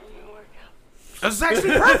after my workout. That's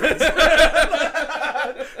actually perfect.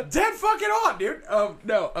 Dead fucking on, dude.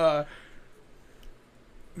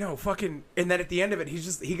 No, fucking. And then at the end of it,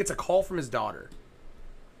 he gets a call from his daughter,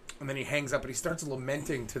 and then he hangs up and he starts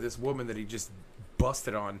lamenting to this woman that he just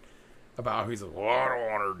busted on about how he's like, well, I don't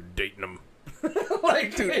want her dating him.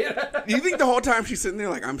 Like, dude, You think the whole time she's sitting there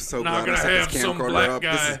like, I'm so Not glad I gonna set have this some camcorder black up.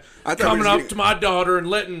 guy I thought coming we up was to my daughter and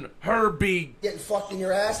letting her be. Getting fucked in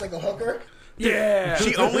your ass like a hooker? yeah.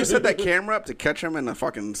 She only set that camera up to catch him in a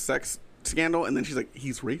fucking sex scandal, and then she's like,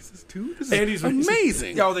 he's racist too? This is And he's racist.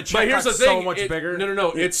 amazing. Yo, the But check here's got the thing: so much it- bigger.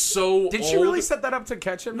 No. It's so. Did old. she really set that up to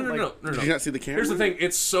catch him? No. Did you not see the camera? Here's the thing: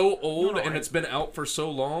 it's so old No, and it's been out for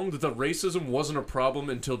so long that the racism wasn't a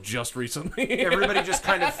problem until just recently. Everybody just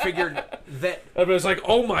kind of figured that. Everybody's like,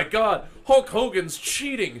 "Oh my God, Hulk Hogan's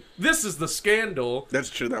cheating! This is the scandal."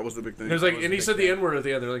 That's true. That was the big thing. There's like, and he said the N word at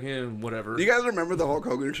the end. They're like, "Eh, whatever." Do you guys remember the Hulk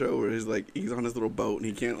Hogan show where he's like, he's on his little boat and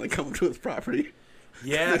he can't like come to his property?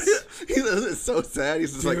 Yes. It's so sad.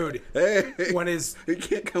 He's just Dude, like, hey, when his he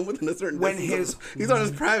can't come within a certain when distance. his- He's on his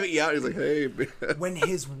private yacht. He's like, hey, man. when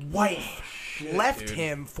his wife left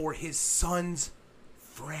him for his son's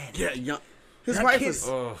friend. Yeah, his That wife kid- was.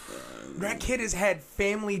 That kid has had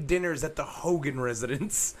family dinners at the Hogan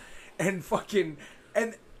residence, and fucking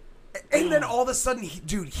and then all of a sudden,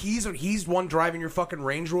 he's one driving your fucking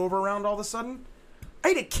Range Rover around. All of a sudden,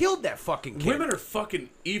 I'd have killed that fucking kid. Women are fucking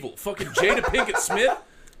evil. Fucking Jada Pinkett Smith.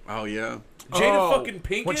 Oh yeah. Jada fucking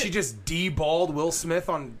Pinkett. when she just deballed Will Smith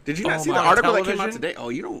on. Did you not oh see my the God, article that came out television? today? Oh,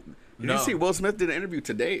 you don't. Did No. you see Will Smith did an interview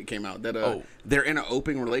today? It came out that they're in an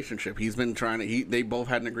open relationship. He's been trying to. They both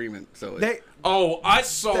had an agreement. So Oh, I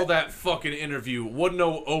saw that fucking interview. Wasn't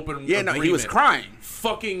no open. yeah, no, he was agreement. crying.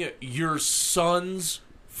 Fucking your son's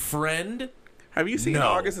friend. Have you seen No.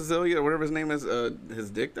 August Azealia or whatever his name is? His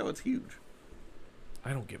dick though, it's huge.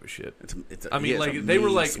 I don't give a shit. It's I mean, it's like, a they were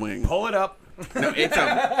mean like, swing. Pull it up. No,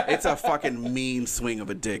 it's a fucking mean swing of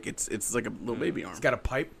a dick. It's like a little baby arm. It's got a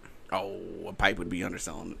pipe. Oh, a pipe would be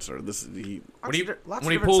underselling it, sir. This is When he- Lots when he of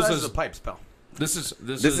different pulls sizes his- of pipes, pal. This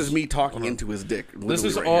is me talking into his dick. This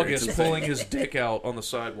is literally right here. August It's insane. pulling his dick out on the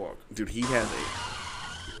sidewalk. Dude, he has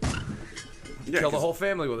a. Yeah, Killed a 'cause whole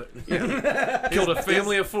family with it. Killed a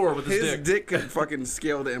family of 4 with his his dick. dick could fucking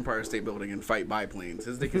scale the Empire State Building and fight biplanes.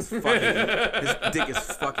 His dick is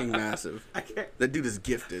fucking massive. I can't. That dude is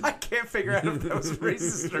gifted. I can't figure out if that was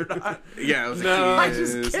racist or not. Yeah, it was No. I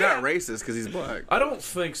just it's can't. not racist because he's black. I don't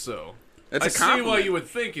think so. It's I a see why compliment. you would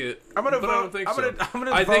think it. I'm gonna but vote. I don't think I'm so.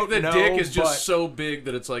 gonna I think vote the no, dick is just but- so big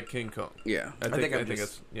that it's like King Kong. Yeah. I think I'm just-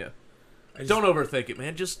 it's yeah. Don't overthink it,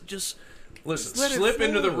 man. Just listen. let it Slip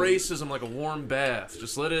into the flow. racism like a warm bath.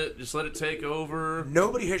 Just let it take over.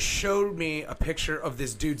 Nobody has showed me a picture of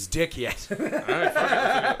this dude's dick yet. All right,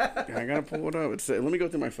 fuck it. I gotta pull it up. Let me go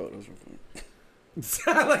through my photos real quick.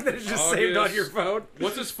 I like that it's just saved on your phone.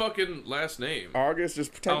 What's his fucking last name? August,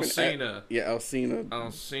 just type in Alcina. Alcina.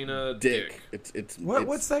 Alcina Dick. Dick.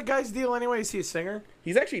 What's that guy's deal anyway? Is he a singer?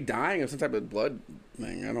 He's actually dying of some type of blood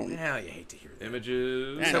thing. I don't. Yeah, you hate to hear that.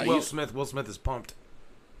 Images. Yeah. Except no, Will you- Smith. Will Smith is pumped.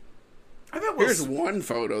 I bet Will Here's Smith. one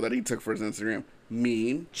photo that he took for his Instagram.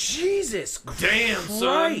 Mean. Jesus Damn,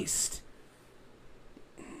 Christ.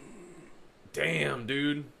 Damn,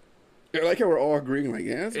 dude. I like how we're all agreeing. Like,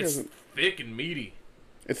 yeah, this It's guy's- thick and meaty.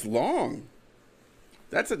 it's long.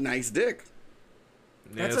 That's a nice dick.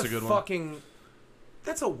 Yeah, That's that's a good one. fucking.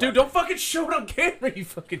 That's a Dude, don't fucking show it on camera, you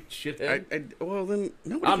fucking shithead. Well, then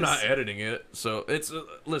nobody. I'm not editing it, so it's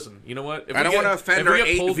listen. You know what? If I we don't get- want to offend if our we get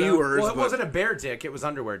 8 pulled down- viewers. Well, it but- wasn't a bear dick. It was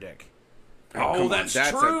underwear dick. Oh, come on, that's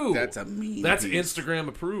that's true. That's a mean. That's piece. Instagram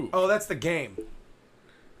approved. Oh, that's the game.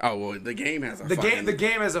 Oh well, the game has a The fucking, game. The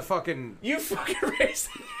game has a fucking. You fucking raised.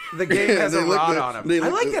 The game has they a look rod the- on him. they I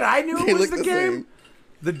look like the- that. I knew they it was look the game.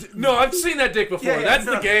 The No, I've seen that dick before. Yeah, yeah, That's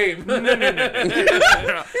no. the game. no. You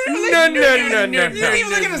don't even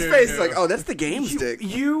look at his face. It's like, oh, that's the game's dick.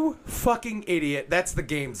 You fucking idiot. That's the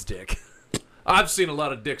game's dick. I've seen a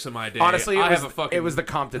lot of dicks in my day. Honestly, I it was, have a fucking. it was the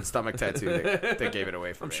Compton stomach tattoo that gave it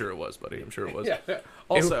away for I'm me. sure it was, buddy. I'm sure it was. Yeah.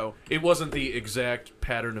 Also, it wasn't the exact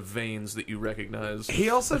pattern of veins that you recognize. he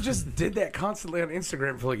also just did that constantly on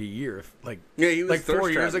Instagram for like a year. Like, Yeah, he was like 4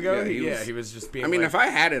 thirst years trapping. ago. Yeah, He was just being. I mean, like, if I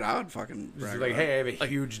had it, I would fucking. just brag like, about it. hey, I have a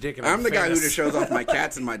huge dick. And I'm the guy who famous. just shows off my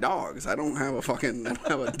cats and my dogs. I don't have a fucking. I don't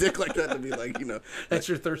have a dick like that to be like, That's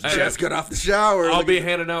your thirst. Hey, trap. just got off the shower. I'll Look be at-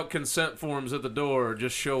 handing out consent forms at the door.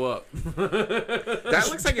 Just show up. That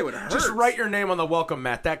looks like it would hurt. Just write your name on the welcome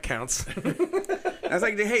mat. That counts. I was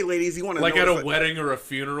like, hey, ladies, you want to Like know at a what- wedding or a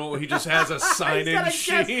funeral, he just has a sign-in got a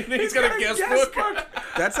sheet. guest- He's got a guest book.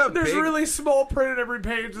 That's a There's big. really small print on every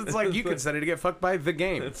page. It's like you consented to get fucked by the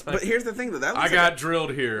game. But here's the thing, though. That looks I got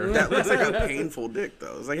drilled here. Like that looks like a painful dick,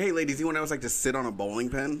 though. It's like, hey, ladies, you want to know? It's like to sit on a bowling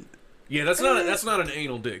pin. Yeah, that's not an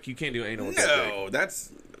anal dick. You can't do anal with that dick. No,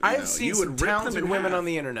 that's. I've no, seen you some would rip them talented in women half. on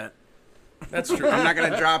the internet. That's true. I'm not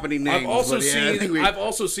gonna drop any names. I've also but yeah, I think we- I've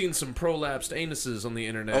also seen some prolapsed anuses on the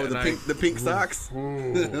internet. Oh, and the pink socks.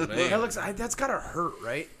 man. That's gotta hurt,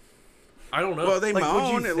 right? I don't know. Well, they Like, would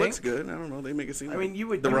you moan. It think? looks good. I don't know. They make it seem. I mean, you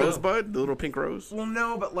would. the you know. rosebud, the little pink rose. Well,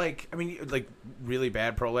 no, but like, I mean, like really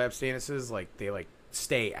bad prolapse anuses, like they like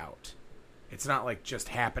stay out. It's not like just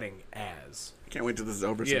happening as. Can't wait till this is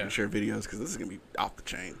over so we Yeah. can share videos because this is gonna be off the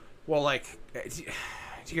chain. Well, like, do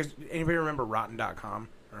you guys anybody remember Rotten.com?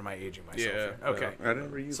 Or am I aging myself? Yeah, here? Okay. I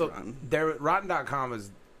never use So Rotten. Rotten.com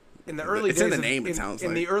is in the early It's days in the of, name, it sounds in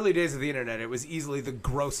like. the early days of the internet, it was easily the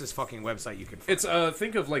grossest fucking website you could find. It's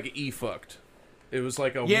think of like eFucked. It was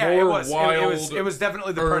like a Yeah, more it was. wild. It was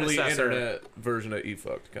definitely the early predecessor. internet version of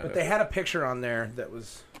eFucked. Kind But of. they had a picture on there that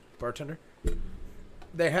was bartender.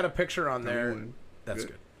 They had a picture on there. one. That's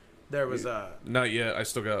Good. good. There was a Not yet. I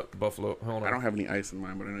still got Buffalo. Hold on. I don't have any ice in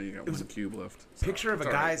mine, but I know you got one cube left. so picture of a it's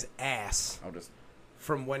all right. guy's ass I'll just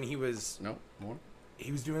from when he was more.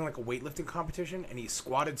 doing like a weightlifting competition and he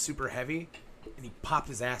squatted super heavy and he popped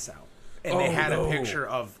his ass out. And Oh, they had no. a picture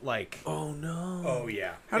of like Oh no. oh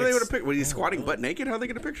yeah. How do they get a It's- picture? Was he squatting butt naked? How do they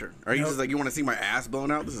get a picture? Are you just like, you want to see my ass blown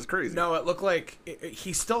out? This is crazy. No, it looked like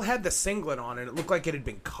he still had the singlet on and it looked like it had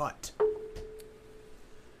been cut.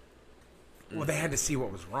 Well, they had to see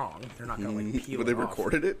what was wrong. They're not gonna like peel But they it off.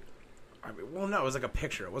 recorded it. I mean, well, no, it was like a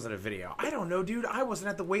picture. It wasn't a video. I don't know, dude. I wasn't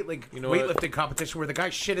at the know what? weightlifting competition where the guy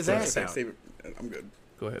shit his ass Okay, out. save it. I'm good.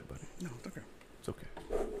 Go ahead, buddy. No, it's okay. It's okay.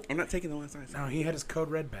 I'm not taking the last ice. No, he had his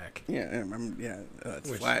code red back. Yeah,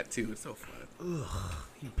 it's flat too. It's so flat.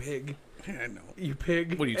 You pig. Yeah, I know. You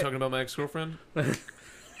pig. What are you talking about, my ex-girlfriend?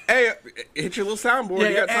 Hey, hit your little soundboard.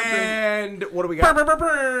 you got something. and what do we got?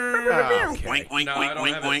 Oh, okay. Oink, oink, No, I oink, don't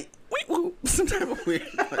oink, have oink. Wait, woo. Some type of weird.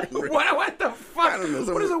 What the fuck? I don't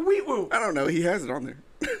know. What is a wheat woo? I don't know. He has it on there.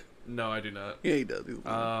 No, I do not. Yeah, he does.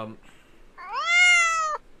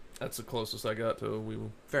 That's the closest I got to a wee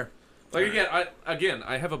woo. Fair. Like again,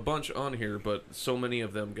 I have a bunch on here, but so many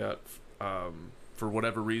of them got for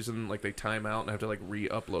whatever reason, like they time out and I have to like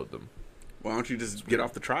re-upload them. Why don't you just get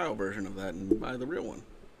off the trial version of that and buy the real one?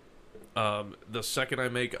 The second I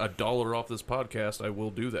make $1 off this podcast, I will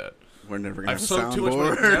do that. We're never gonna I've have a sunk too much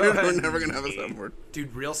money. soundboard. We're never gonna have a soundboard.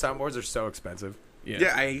 Dude, real soundboards are so expensive.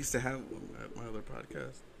 Yeah, I used to have one at my other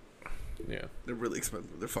podcast. Yeah. They're really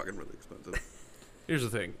expensive. They're fucking really expensive. Here's the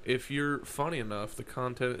thing. If you're funny enough, the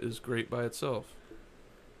content is great by itself.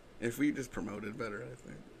 If we just promoted better, I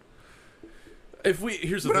think.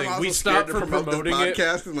 Here's the But I'm thing. also We scared stopped to from promote promoting this it.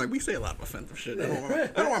 podcast because like we say a lot of offensive shit. I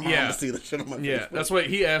don't want my mom to see the shit on my Yeah, Facebook. that's why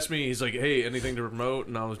he asked me. He's like, "Hey, anything to promote?"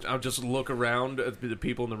 And I'll just look around at the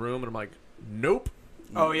people in the room, and I'm like, "Nope."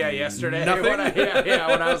 Oh yeah, yesterday. Nothing? When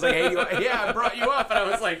I was like, hey, I brought you up, and I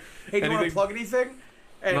was like, hey, do you want to plug anything?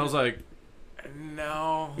 And I was like,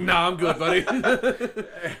 no, I'm good, buddy.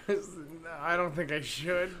 I don't think I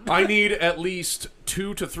should. I need at least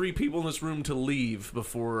 2 to 3 people in this room to leave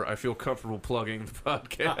before I feel comfortable plugging the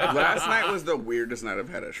podcast. Last night was the weirdest night I've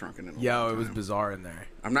had at Shrunken in a long It was time. bizarre in there.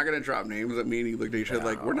 I'm not gonna drop names. But me and he looked at each other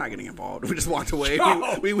like we're not getting involved. We just walked away.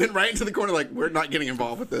 No. We went right into the corner like we're not getting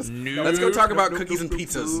involved with this. Nope. Let's go talk about cookies and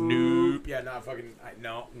pizzas. Nope. Yeah, not fucking.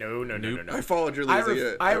 No. I followed your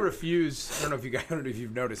lazy. I refuse. I don't know if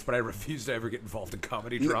you've noticed, but I refuse to ever get involved in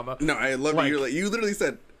comedy drama. No, I love Like- you literally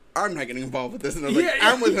said, I'm not getting involved with this. And I was like, Yeah,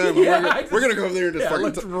 I'm with him. yeah, We're going to go over there and just I fucking...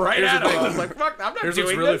 looked right at him. I was like, fuck, I'm not Here's doing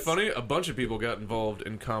what's really this. funny. A bunch of people got involved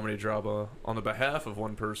in comedy drama on the behalf of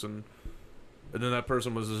one person. And then that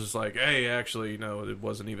person was just like, hey, actually, no, it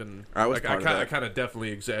wasn't even... I was like, part of that. I kind of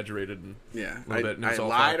definitely exaggerated Yeah. a little bit. And I it's all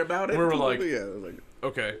lied fine. about it. We were like, yeah, like...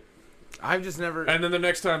 okay. I've just never... And then the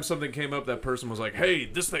next time something came up, that person was like, hey,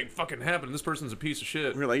 this thing fucking happened. This person's a piece of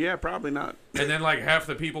shit. We were like, yeah, probably not. And then like half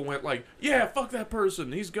the people went like, yeah, fuck that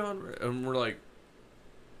person. He's gone. And we're like...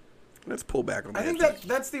 Let's pull back on that. I think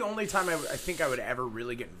that's the only time I think I would ever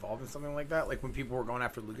really get involved in something like that. Like when people were going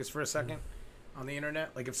after Lucas for a second on the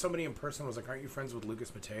internet. Like if somebody in person was like, aren't you friends with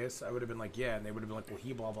Lucas Mateus? I would have been like, yeah. And they would have been like, well,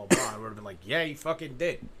 he blah, blah, blah. I would have been like, yeah, he fucking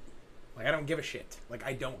did. Like, I don't give a shit. Like,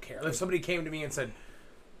 I don't care. If somebody came to me and said,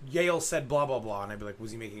 Yale said blah, blah, blah, and I'd be like, was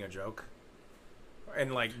he making a joke?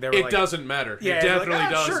 And like, they were It like, doesn't matter. Yeah, it definitely like,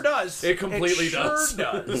 does. It sure does. It completely sure does.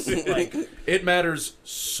 does. Like, It matters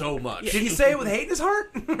so much. did he say it with hate in his heart?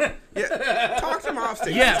 Yeah, talk to him off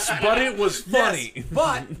stage. Yes, but it was funny. Yes,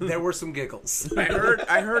 but there were some giggles. I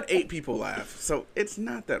heard 8 people laugh, so it's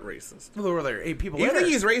not that racist. Well, there were there 8 people You in think there.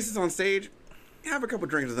 he's racist on stage? Have a couple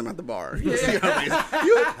drinks with him at the bar. You'll see how racist.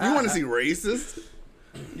 You want to see racist?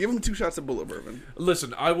 Give him 2 shots of bullet bourbon.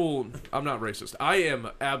 Listen, I'm not racist. I am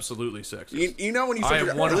absolutely sexist. You know when you I say,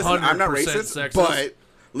 am listen, I'm not 100% racist, sexist. but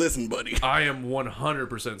listen, buddy. I am 100%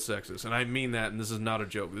 sexist, and I mean that, and this is not a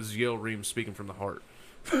joke. This is Yale Reams speaking from the heart.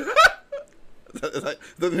 Is that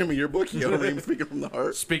the name of your book? Yale Reams Speaking from the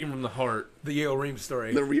Heart? Speaking from the heart. The Yale Reams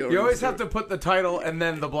story. The Yale you always Reams have story. to put the title and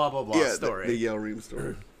then the blah blah blah Yeah, story. the Yale Reams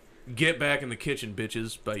story. Get Back in the Kitchen,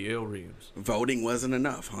 Bitches, by Yale Reams. Voting wasn't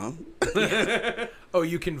enough, huh? Oh,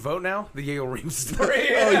 you can vote now? The Yale Reams story.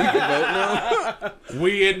 Oh, you can vote now?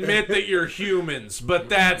 We admit that you're humans, but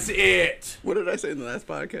that's it. What did I say in the last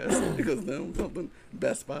podcast? Because them something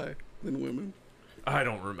Best Buy than women. I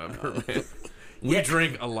don't remember, man. We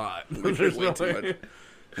drink a lot. We drink way too much.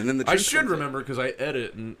 And then the I truth should comes out. remember because I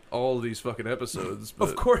edit in all of these fucking episodes. But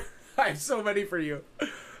Of course, I have so many for you.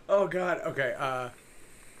 Oh God. Okay.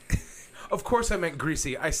 Of course, I meant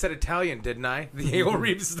greasy. I said Italian, didn't I? The Yale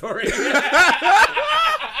Reams story.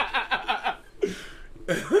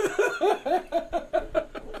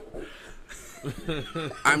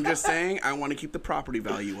 I'm just saying, I want to keep the property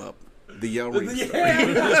value up. The Yale Reams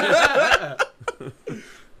story.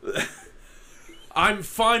 I'm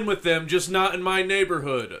fine with them, just not in my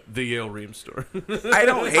neighborhood. The Yale Reams story. I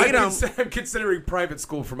don't hate them. I'm considering private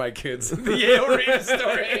school for my kids. The Yale Reams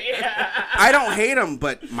story. I don't hate them,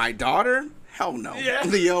 but my daughter, hell no. Yeah.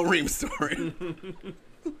 The Yale Reams story.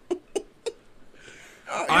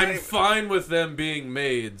 I'm fine with them being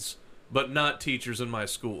maids, but not teachers in my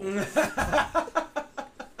school.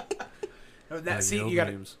 See, Yale you got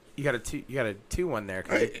Reams. you got a 2-1 there.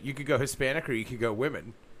 'Cause you could go Hispanic or you could go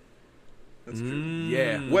women. That's true.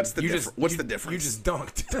 Yeah. What's the You difference? What's you- the difference? You just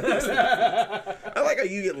dunked. I like how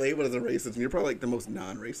you get labeled as a racist, and you're probably like the most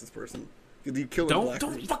non-racist person. You kill a black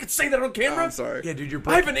Don't person. fucking say that on Oh, camera. I'm sorry. Yeah, dude, you're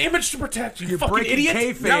I have breaking, an image to protect. You you're fucking breaking idiot.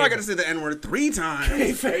 kayfabe. Now I got to say the N-word 3 times.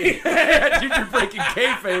 Dude, you're breaking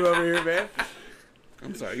kayfabe over here, man.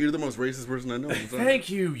 I'm sorry. You're the most racist person I know. I'm sorry. Thank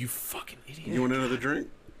you, you fucking idiot. You want another drink?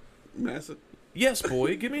 Massive. Yes,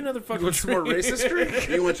 boy. Give me another fucking Want some more drink. racist drink?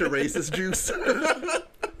 You want your racist juice?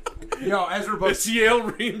 Yo, as we're both, It's Yale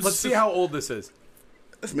Reams. let's see how old this is.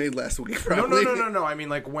 That's made last week, No, probably. no. I mean,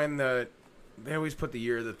 like when they always put the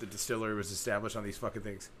year that the distillery was established on these fucking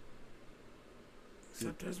things.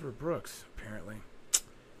 Except Ezra Brooks, apparently.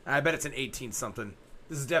 I bet it's an 18-something.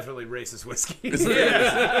 This is definitely racist whiskey.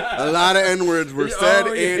 A lot of N-words were said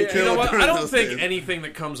and killed. You know what? during I don't those think days. anything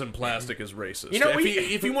that comes in plastic is racist. You know,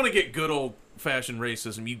 if you want to get good old-fashioned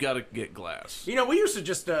racism, you got to get glass. You know, we used to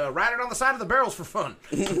just write it on the side of the barrels for fun.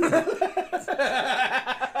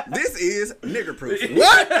 This is nigger proof.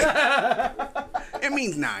 What? It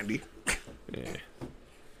means 90. Yeah.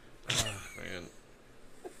 Man.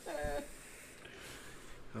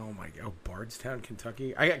 Oh my god, Bardstown,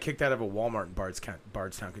 Kentucky. I got kicked out of a Walmart in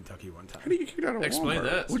Bardstown, Kentucky one time. How do you get kicked out of Explain Walmart?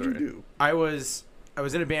 that What'd you story. do? I was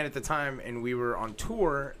in a band at the time, and we were on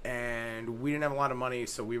tour, and we didn't have a lot of money,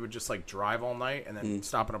 so we would just like drive all night and then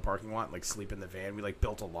stop in a parking lot and like sleep in the van. We like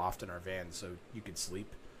built a loft in our van so you could sleep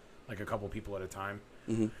like a couple people at a time.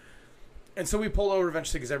 Mm-hmm. And so we pulled over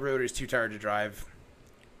eventually because everybody was too tired to drive.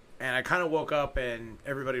 And I kind of woke up and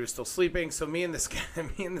everybody was still sleeping. So me and this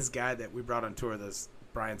guy that we brought on tour, this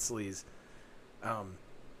Brian Sleaze,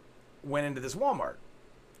 went into this Walmart.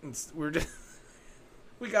 And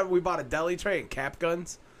we bought a deli tray and cap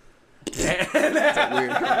guns. Weird.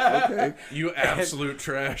 Okay. You absolute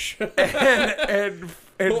trash. and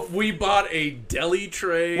We bought a deli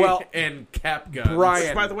tray and cap guns.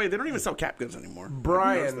 Brian, By the way, they don't even sell cap guns anymore.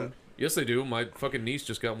 Brian, Yes, they do. My fucking niece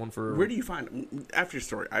just got one for Where do you find them? After your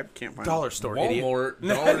story, I can't find dollar them. store, idiot. Walmart,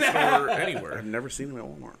 dollar store, anywhere. I've never seen them at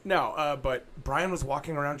Walmart. No, but Brian was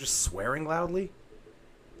walking around just swearing loudly.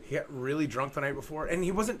 He got really drunk the night before, and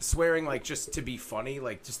he wasn't swearing like just to be funny,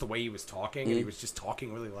 like just the way he was talking, and he was just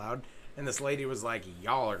talking really loud. And this lady was like,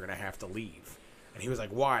 "Y'all are gonna have to leave." And he was like,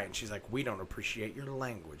 "Why?" And she's like, "We don't appreciate your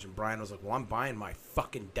language." And Brian was like, "Well, I'm buying my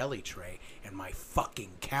fucking deli tray and my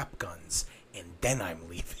fucking cap guns, and then I'm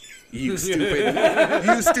leaving." You stupid.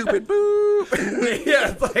 You stupid. Boo.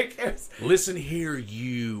 Yeah, like Listen here,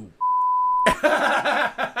 you.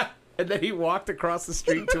 and then he walked across the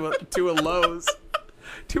street to a Lowe's.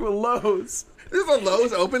 To a Lowe's. Is the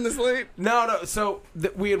Lowe's open this late? No. So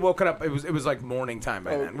we had woken up. It was like morning time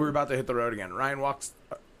by then. We were about to hit the road again.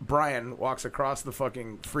 Brian walks across the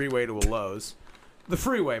fucking freeway to a Lowe's, the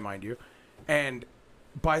freeway, mind you, and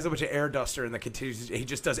buys a bunch of air duster and he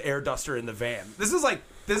just does air duster in the van. This is like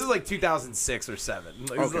 2006 or 7.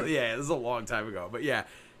 Okay. This is a long time ago. But yeah,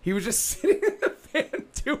 he was just sitting in the van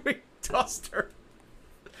doing duster.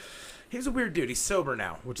 He's a weird dude. He's sober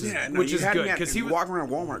now, which is good because he was walking around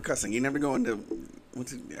Walmart cussing. You never go into.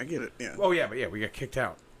 I get it. Yeah. Oh yeah, but yeah, we got kicked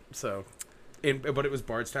out. So, but it was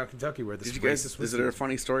Bardstown, Kentucky, where this. Did you guys? Is there a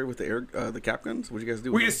funny story with the cap guns? What did you guys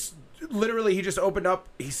do? We just literally, he just opened up.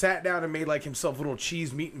 He sat down and made like himself little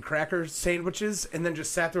cheese, meat, and cracker sandwiches, and then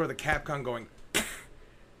just sat there with a cap gun going.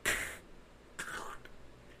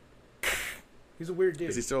 He's a weird dude.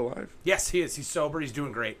 Is he still alive? Yes, he is. He's sober. He's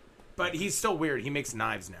doing great, but he's still weird. He makes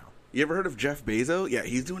knives now. You ever heard of Jeff Bezos? Yeah,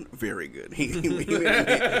 he's doing very good. He made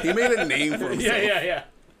a name for himself. Yeah.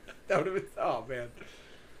 That would have been. Oh man.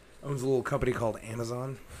 Owns a little company called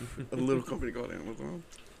Amazon. A little company called Amazon.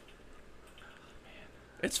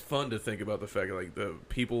 It's fun to think about the fact that, like, the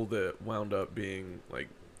people that wound up being, like,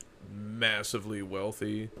 massively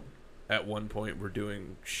wealthy at one point were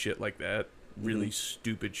doing shit like that. Really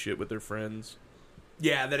stupid shit with their friends.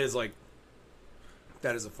 Yeah, that is a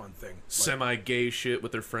fun thing. Semi-gay shit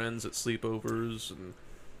with their friends at sleepovers. And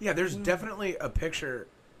yeah, there's definitely a picture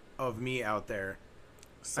of me out there.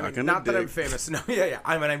 Sucking not a that I'm dick. famous. No, yeah.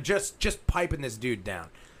 I mean, I'm just piping this dude down.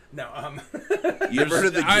 No, You ever heard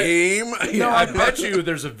of the game? No, I bet you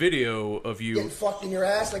there's a video of you. Getting fucked in your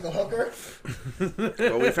ass like a hooker?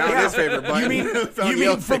 Well, we found his favorite button. You Found mean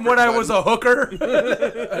Yelp's from favorite when I button. was a hooker?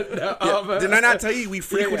 Did I not tell you we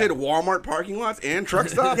frequented Walmart parking lots and truck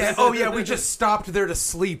stops? Yeah. Oh yeah, we just stopped there to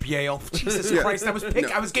sleep, Yale. Jesus Yeah. Christ, I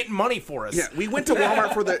was getting money for us. Yeah, we went to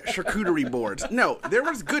Walmart for the charcuterie boards. No, there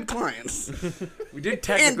was good clients. We did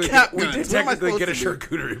technically cap get a guns. What am I supposed to do?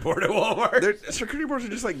 charcuterie board at Walmart. Charcuterie boards are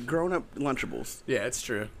just like grown-up Lunchables. Yeah, it's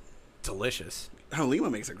true. Delicious. Halima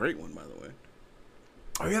makes a great one, by the way.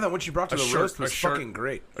 Oh yeah, that one she brought to the roast was fucking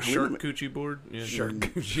great. A charcuterie board? Yeah.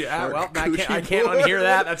 Yeah, well, I Charcuterie can't board. unhear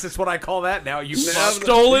that. That's just what I call that now. You fuck.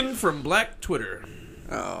 Stolen from Black Twitter.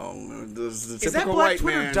 Oh, the Is that typical white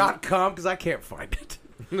man. blacktwitter.com? Because I can't find it.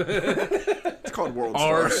 It's called World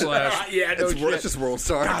R Star. slash. Yeah, no It's shit. just World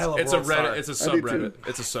Star. God, I love It's a World Star. Reddit. It's a I do subreddit. too.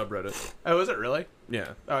 It's a subreddit. Oh, is it really? Yeah.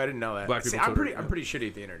 Oh, I didn't know that. Black See, people I'm Twitter, pretty yeah. shitty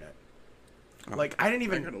at the internet. Like I didn't I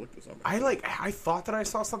even. gotta look this up. I thought that I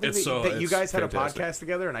saw something It's that you it's guys had fantastic. a podcast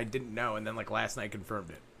together, and I didn't know. And then like last night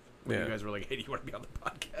confirmed it. When Yeah. you guys were like, "Hey, do you want to be on the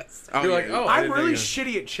podcast?" Oh, You're yeah, like, yeah. oh, I I'm didn't know really you-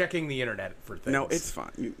 shitty at checking the internet for things. No, it's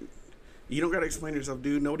fine. You don't gotta explain yourself,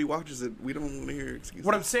 dude. Nobody watches it. We don't want to hear excuses.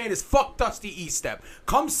 What I'm saying is, fuck Dusty Eastep.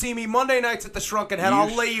 Come see me Monday nights at the Shrunken Head.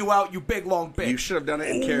 I'll lay you out, you big long bitch. You should have done it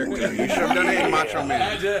in character. You should have done it in Macho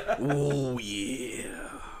Man. Oh, yeah.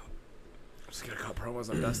 I'm just gonna cut promos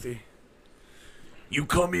on Dusty. You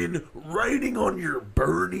come in riding on your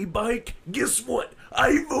Bernie bike. Guess what?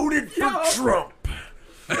 I voted for Trump.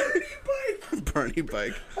 Bernie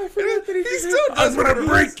bike. He still I'm does gonna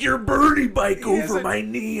break your Bernie bike over my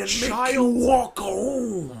knee and make you walk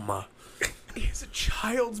home. He has a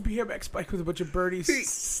child's BMX bike with a bunch of birdies.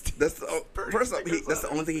 That's the, first off, that's the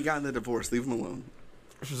only thing he got in the divorce. Leave him alone.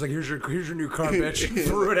 She's like, here's your new car, bitch.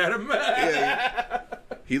 Threw it at him.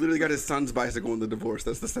 He literally got his son's bicycle in the divorce.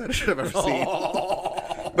 That's the saddest shit I've ever seen.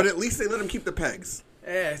 But at least they let him keep the pegs.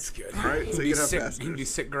 Yeah, it's good. All right, so you can have faster. He can do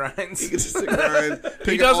sick grinds. He can just sit grind.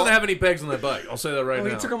 He doesn't have any pegs on that bike. I'll say that right now.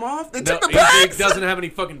 He took them off. They No, took the he pegs. doesn't have any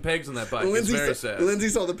fucking pegs on that bike. It's very sad. Lindsay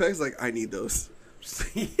saw the pegs. Like, I need those.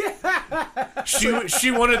 She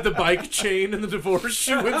wanted the bike chain in the divorce.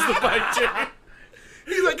 She wins the bike chain.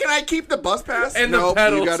 He's like, can I keep the bus pass? And no, the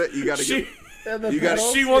pedals. You gotta She- get. You got.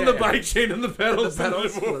 She won the bike chain and the pedals. The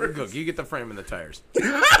pedals. in the divorce. Look, you get the frame and the tires.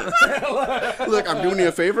 Look, I'm doing you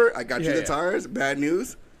a favor. I got you Yeah, the yeah. tires. Bad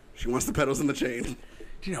news. She wants the pedals and the chain.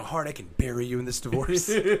 Do you know how hard I can bury you in this divorce?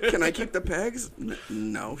 Can I keep the pegs?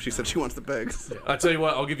 No. She said she wants the pegs. I'll tell you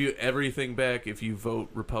what. I'll give you everything back if you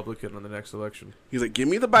vote Republican on the next election. He's like, give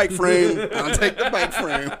me the bike frame. I'll take the bike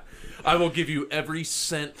frame. I will give you every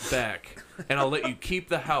cent back, and I'll let you keep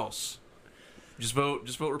the house. Just vote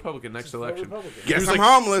Republican next election. Guess I'm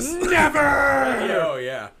homeless. Oh,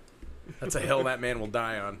 yeah. That's a hill that man will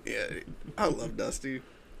die on. Yeah, I love Dusty.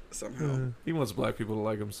 Somehow. He wants black people to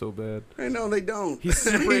like him so bad. I know they don't.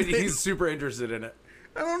 He's super interested in it.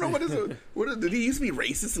 I don't know did he used to be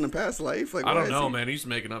racist in a past life? Like, I why don't is know, he- man. He's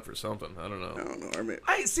making up for something. I don't know. I don't know. I mean,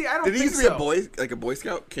 I don't did he think used to so. be a Boy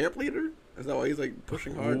Scout camp leader? Is that why he's like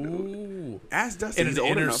pushing hard? Ooh. Ask Dusty. In He's an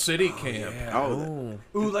old inner enough. city camp. Oh,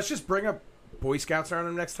 Ooh, let's just bring up Boy Scouts around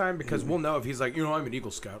him next time because we'll know if he's like, I'm an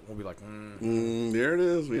Eagle Scout. We'll be like, there it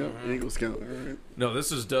is. Yeah, Eagle Scout. All right. No,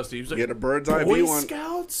 this is Dusty. He was like, Get a bird's eye Boy view on.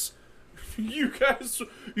 Scouts? You guys,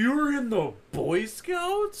 you were in the Boy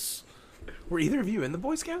Scouts? Were either of you in the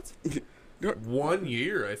Boy Scouts? 1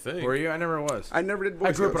 year, I think. Were you? I never was. I never did Boy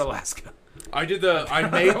I grew up in Scouts. Alaska. I did the.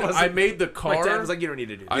 I made the car. My dad was like, you don't need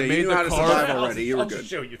to do that. I Yeah, made you know the how to car. survive already. You were I'll good. just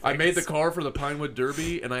show you. I made the car for the Pinewood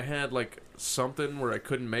Derby, and I had like something where I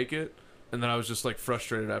couldn't make it, and then I was just like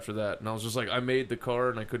frustrated after that, and I was just like, I made the car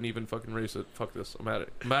and I couldn't even fucking race it. Fuck this. I'm at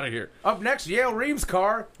it. I'm out of here. Up next, Yale Reeves'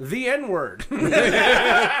 car, the N-word.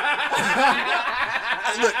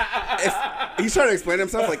 Look, if he's trying to explain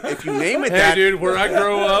himself, like if you name it Hey, that, dude, where I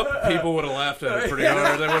grow up, people would have laughed at it pretty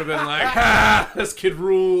hard. They would have been like, "Ha, this kid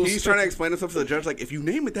rules." he's trying to explain himself to the judge, like if you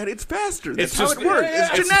name it that, it's faster. That's It's how just- it works. yeah,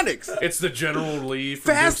 It's genetics. It's the General Lee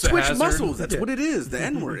from Fast Dukes of twitch Hazzard. muscles. That's what it is. The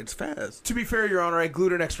N word. It's fast. To be fair, Your Honor, I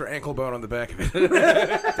glued an extra ankle bone on the back of it.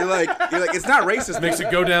 You're like, it's not racist. Makes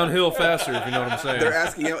it go downhill faster, if you know what I'm saying. They're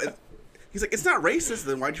asking, he's like, it's not racist.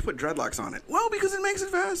 Then why'd you put dreadlocks on it? Well, because it makes it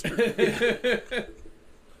faster.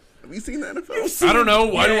 Have you seen the NFL? I don't know.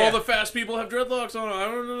 Why do all the fast people have dreadlocks on? I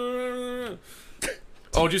don't know.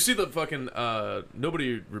 Oh, did you see the fucking...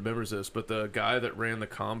 nobody remembers this, but the guy that ran the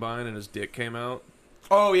combine and his dick came out?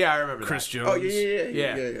 Oh, yeah, I remember Chris that. Jones. Oh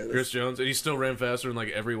yeah. Yeah. Chris Jones, and he still ran faster than like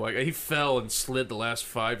every white guy. He fell and slid the last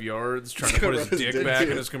 5 yards trying to put his dick back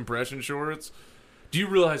in his compression shorts. Do you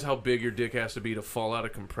realize how big your dick has to be to fall out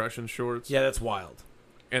of compression shorts? Yeah, that's wild.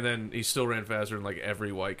 And then he still ran faster than like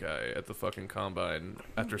every white guy at the fucking combine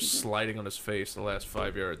after sliding on his face the last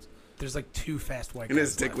 5 yards. There's like two fast white guys And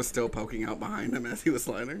his dick left. was still poking out behind him as he was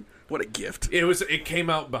sliding. What a gift! It came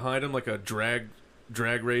out behind him like a drag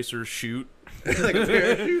racer chute. Like a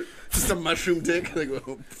parachute, just a mushroom dick. Like,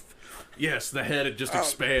 whoa. Yes, the head it just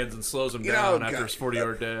expands and slows him You down know, after God. his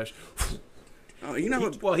 40-yard dash. Oh, you know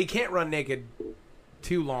what? Well, he can't run naked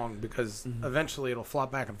too long because eventually it'll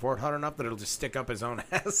flop back and forth hard enough that it'll just stick up his own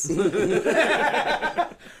ass.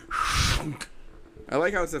 I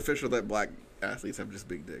like how it's official that black athletes have just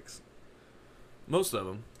big dicks. Most of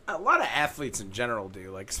them. A lot of athletes in general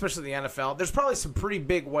do, like especially the NFL. There's probably some pretty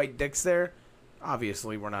big white dicks there.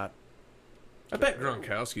 Obviously, we're not. I bet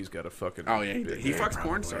Gronkowski's got a fucking... Oh yeah, big he dick. fucks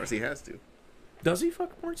porn stars. He has to. Does he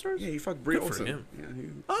fuck porn stars? Yeah, he fucked Brie Good for Olsen. him. Yeah,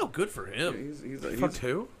 Oh, good for him. Fucked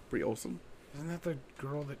who? Brie Olsen. Isn't that the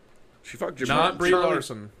girl that? She fucked Jim. Not Brie Charlie-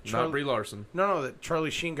 Larson. Charlie- Not Brie Larson. No, that Charlie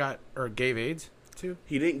Sheen got or gave AIDS to.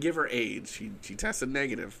 He didn't give her AIDS. She tested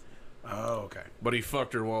negative. Oh, okay. But he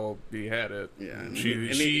fucked her while he had it. Yeah. And She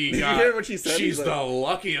did you hear what she said? She's He's the like-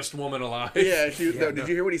 luckiest woman alive. Yeah, did you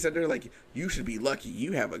hear what he said to her? Like, you should be lucky.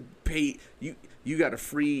 You have a you got a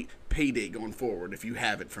free payday going forward if you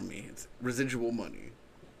have it from me. It's residual money.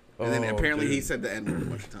 And then apparently he said the N-word a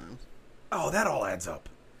bunch of times. Oh, that all adds up.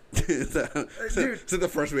 Is that the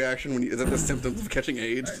first reaction when is that the symptoms of catching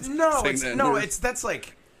AIDS? No, Saying it's the no, N-word?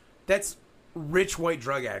 that's rich white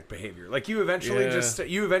drug addict behavior. Like you eventually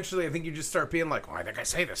I think you just start being like, oh, I think I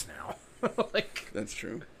say this now. Like That's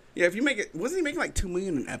true. Yeah, if you make it, wasn't he making like $2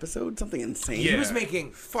 million an episode? Something insane. he was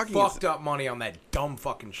making Fucking fucked up money on that dumb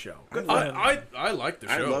fucking show. Good for him. I like the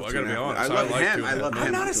show. I gotta be honest. I love like him. Two I and a love Half him.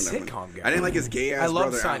 I'm not a on Two and Half. sitcom guy. I didn't like his gay ass I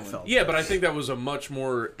love brother Seinfeld. Alan. Yeah, but I think that was a much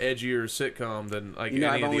more edgier sitcom than like You know,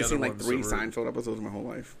 any I've of only the other seen like ones 3 that were- Seinfeld episodes my whole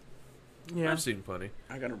life. Yeah, I've seen plenty.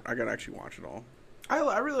 I gotta actually watch it all.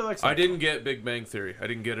 I really like. Seinfeld. I didn't get Big Bang Theory. I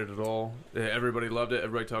didn't get it at all. Everybody loved it.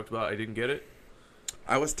 Everybody talked about it. I didn't get it.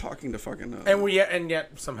 I was talking to fucking. And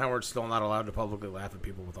yet somehow we're still not allowed to publicly laugh at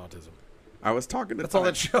people with autism. I was talking to. That's all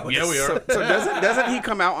that shows. Yeah, we are. So doesn't he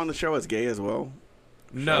come out on the show as gay as well?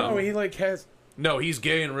 No, Oh, he like has. no, he's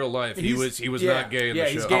gay in real life. He He's- was yeah, not gay in yeah, the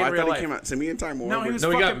he's show. gay. Oh, I real thought life. he came out. So me and Ty Moore. No, he were- was. No,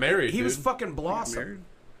 he fucking, got married, He was dude. fucking blossom. married?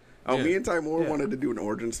 Oh, Yeah. me and Ty Moore Yeah. wanted to do an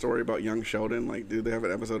origin story about young Sheldon. Like, dude, they have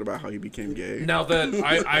an episode about how he became gay. Now that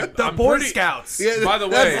The I'm Boy pretty, Scouts. Yeah, By the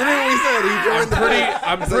that's way, literally what he said. He joined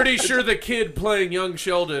I'm pretty sure the kid playing young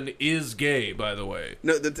Sheldon is gay. By the way,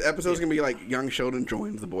 No, the episode's gonna be like young Sheldon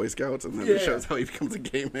joins the Boy Scouts, and then it shows how he becomes a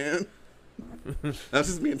gay man. That's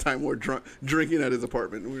just me and Ty Moore drinking at his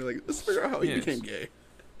apartment, and we were like, let's figure out how he Yes. became gay.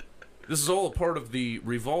 this is all a part of the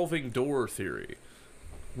revolving door theory,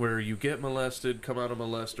 where you get molested, come out of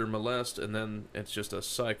molester, molest, and then it's just a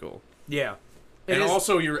cycle. Yeah. It And is-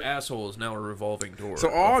 also, your asshole is now a revolving door. So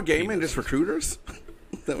all of gay men penis. just recruiters?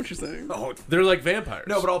 Is that what you're saying? Oh, They're like vampires.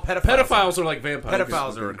 no, but all pedophiles are like vampires.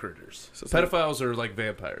 pedophiles are recruiters. So it's like- Pedophiles are like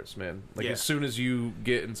vampires, man. Like Yeah. as soon as you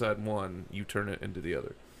get inside one, you turn it into the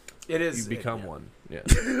other. It is. You become yeah. one. Yeah.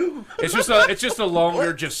 it's just a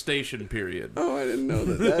longer gestation period. Oh, I didn't know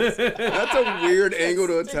that. That's a weird angle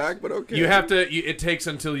to attack, but okay. You have to. It takes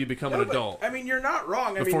until you become No, an but, adult I mean, you're not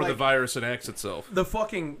wrong. I before mean, the like, virus enacts itself. the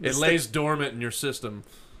fucking It lays dormant in your system.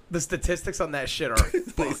 the statistics on that shit are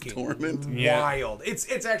fucking dormant. Yeah. wild.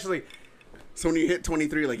 It's actually. So when you hit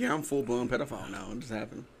 23, like, yeah, I'm full blown pedophile now. It just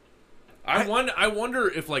happened. I wonder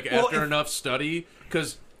if like Well, after if- enough study,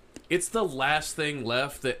 because it's the last thing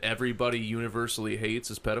left that everybody universally hates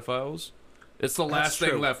is pedophiles. It's the last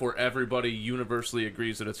thing true. left where everybody universally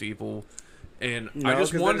agrees that it's evil. And No, I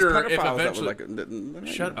just 'cause there's wonder if pedophiles that were, eventually. like, they're not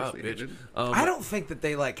Shut up, universally bitch. hated. I don't think that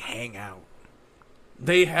they like hang out.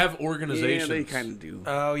 They have Yeah, organizations. they kind of do.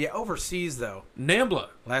 Oh yeah, overseas though. NAMBLA,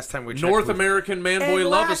 Last time we checked, North we- American Man And Boy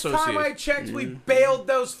Love last time I Association. checked, we bailed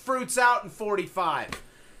those fruits out in 45.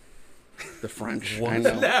 The French. I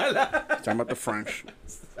know. Talking about the French.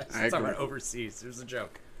 I Talking agree. about overseas. There's a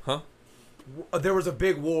joke. Huh? There was a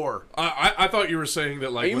big war. I thought you were saying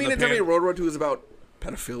that like. You when mean the to tell me pan- World War II is about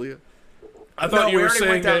pedophilia? I thought No, you we were already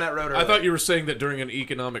saying went down that road I earlier. thought you were saying that during an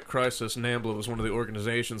economic crisis, NAMBLA was one of the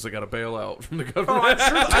organizations that got a bailout from the Oh, government.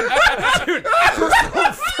 I'm sure. Dude,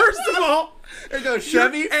 first of all, There you go,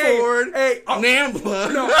 Chevy, Hey, Ford, hey,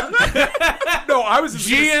 NAMBLA. no, I was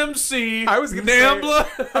GMC, I was gonna NAMBLA.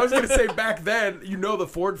 Say, I was gonna say back then, the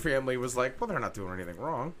Ford family was like, well, they're not doing anything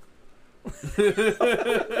wrong.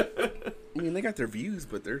 I mean, they got their views,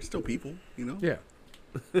 but they're still people, you know? Yeah.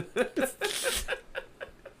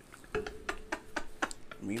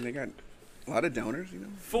 I mean, they got a lot of donors, you know?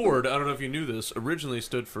 Ford, I don't know if you knew this, originally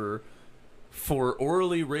stood for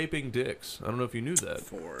orally raping dicks. I don't know if you knew that.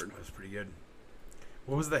 Ford. That was pretty good.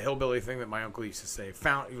 What was the hillbilly thing that my uncle used to say?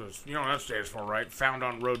 He was, you know what that stands for, right? Found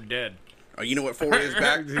on road dead. Oh, you know what Ford is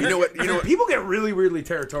back? You know what? People get really weirdly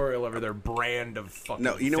territorial over their brand of fucking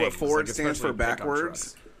No, you know what things, Ford like, stands for especially pickup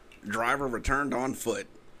backwards? trucks. Driver returned on foot.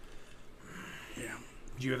 Yeah.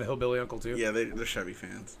 Do you have a hillbilly uncle too? Yeah, they're Chevy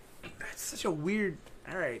fans. That's such a weird.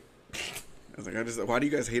 All right. I was like, why do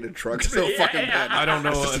you guys hate a truck so fucking bad? I don't know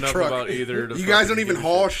It's just a enough truck. about either. to You guys fucking don't even give a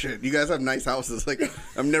haul shit. shit. You guys have nice houses. Like,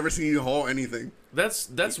 I've never seen you haul anything. That's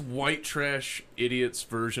white trash idiots'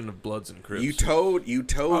 version of Bloods and Crips. You towed.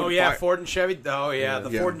 Oh yeah, fi- Ford and Chevy. Oh yeah, the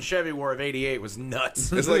Yeah. Ford and Chevy War of '88 was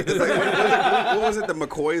nuts. It's like what was it? The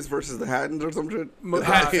McCoys versus the Hattons or some shit?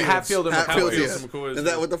 Hatfield and Hatfields, McCoys. yeah. and McCoys, Is that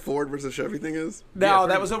yeah. what the Ford versus Chevy thing is? No, Yeah,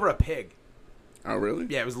 that was over a pig. Oh, really?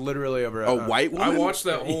 Yeah, it was literally over A white woman? I watched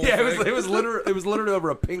that whole. Yeah, thing. it was literally over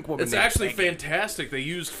a pink woman. It's named actually Peggy. fantastic. They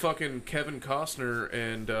used fucking Kevin Costner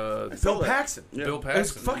and Bill Paxton. Yeah. Bill It was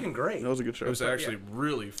Paxton. fucking great. That was a good show. It was actually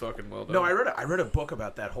really fucking well done. No, I read a book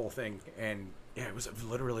about that whole thing, and Yeah, it was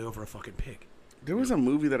literally over a fucking pig. There was a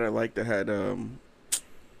movie that I liked that had Shia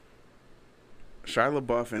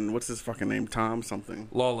LaBeouf and what's his fucking name? Tom something.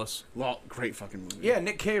 Lawless. Great fucking movie. Yeah,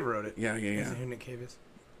 Nick Cave wrote it. Yeah. Is that who Nick Cave is?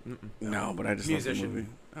 No, but I just Musician. love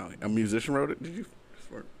the movie. Oh, a musician wrote it? Did you?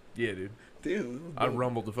 Yeah, dude. Damn. I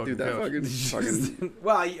rumbled the fucking Dude, that couch. fucking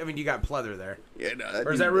Well, I mean, you got pleather there. yeah. No,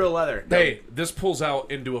 Or is that real leather? Hey, this pulls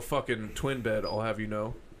out into a fucking twin bed, I'll have you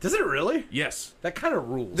know. Does it really? Yes. That kind of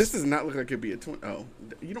rules. This does not look like it'd be a twin. Oh,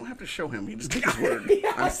 you don't have to show him. You just take his word.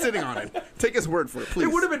 I'm sitting on it. Take his word for it, please.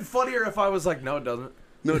 It would have been funnier if I was like, no, it doesn't.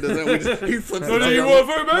 No, it doesn't. He flips No, it. do you want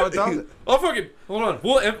to fucking No, it bet? doesn't. I'll fucking hold on.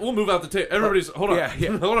 We'll move out the tape. Everybody's hold on. Yeah,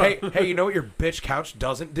 yeah. Hold on. Hey, you know what your bitch couch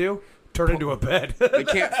doesn't do? Turn into a bed. They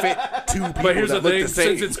can't fit two people But here's that the look thing: the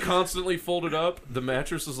same. since it's constantly folded up, the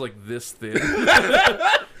mattress is like this thin.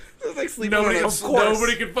 It's like sleeping nobody, on a,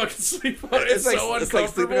 nobody can fucking sleep on it. It's so uncomfortable. it's like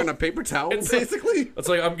sleeping on a paper towel, It's basically. It's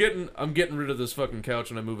like I'm getting rid of this fucking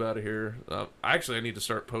couch and I move out of here. Actually, I need to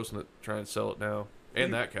start posting it, try and sell it now,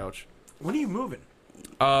 and that couch. When are you moving?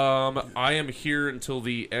 I am here until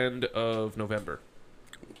the end of November.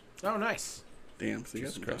 Oh, nice. Damn, so you got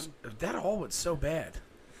Jesus some Christ. time. That all was so bad.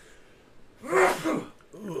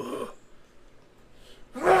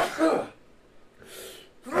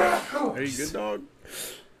 Are you good, dog?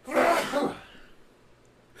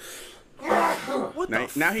 What Now,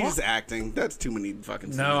 the now fuck? he's just acting. That's too many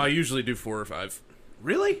fucking. No, I usually do 4 or 5.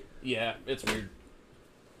 Really? Yeah, it's weird.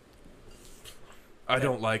 I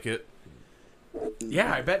don't like it.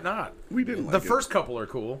 Yeah, I bet not. We didn't. Like The it. first couple are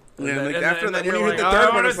cool. Yeah, like after that, when you're you hit the like, third I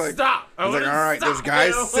one, wanna it's like, stop. I it's like, wanna all right, this stop.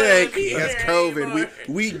 guy's I don't sick. wanna be He has here COVID. anymore.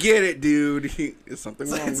 We get it, dude. It's something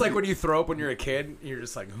wrong. It's like when you throw up when you're a kid. You're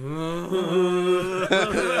just like,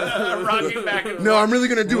 rocking back and No, I'm really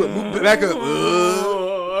gonna do it. Move back up.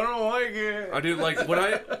 Oh, I don't like it. I do like when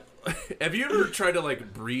I. Have you ever tried to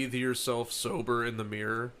like breathe yourself sober in the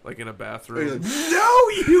mirror, like in a bathroom? No,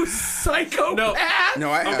 you psychopath.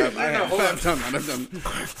 No, I have. I have. hold on. I've done that. I've done.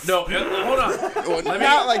 No, hold on. Well, Let me-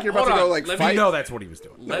 not like you're about to hold go on. like Let me fight. You know that's what he was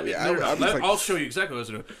doing. Let me. yeah, No, no, I'm just let- like- I'll show you exactly what I was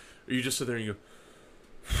doing. Or you just sit there and you go.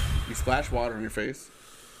 You splash water on your face.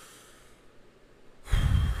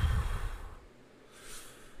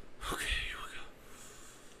 Okay, here we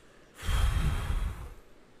go.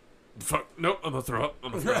 Fuck. Nope, I'm gonna throw up.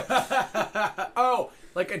 I'm gonna throw up. Oh,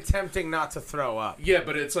 like attempting not to throw up. Yeah,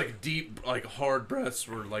 but it's like deep, like hard breaths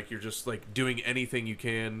where like you're just like doing anything you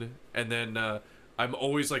can, and then I'm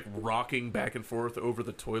always like rocking back and forth over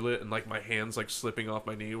the toilet, and like my hands like slipping off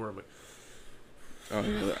my knee where I'm like, Oh,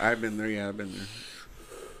 yeah, I've been there. Yeah, I've been there.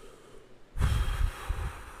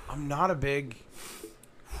 I'm not a big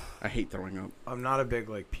I hate throwing up.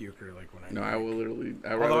 like puker like when I No, drink. I will literally.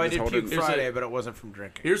 Although I did puke Here's Friday, a- but it wasn't from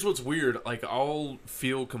drinking. here's what's weird. Like I'll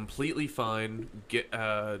feel completely fine, get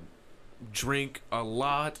drink a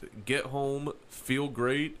lot, get home, feel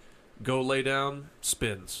great, go lay down,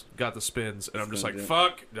 spins, got the spins, and I'm just like Spins,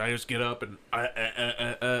 fuck. I just get up and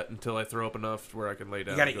until I throw up enough where I can lay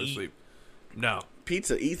down gotta and go eat. to sleep. No,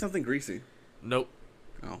 Pizza. Eat something greasy. nope.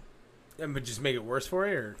 Oh, And but just make it worse for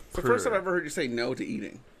you. Or? it's the first time I've ever heard you say no to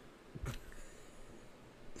eating.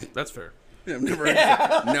 That's fair. Yeah, I've never heard you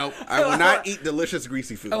say, no, I will not eat delicious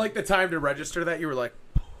greasy food. I like the time to register that you were like,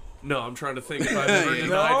 No, I'm trying to think if I've ever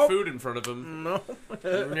denied Nope. food in front of him. no.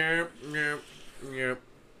 Nope, nope, nope.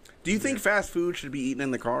 Do you think fast food should be eaten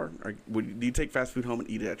in the car? Or do you take fast food home and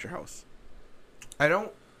eat it at your house? I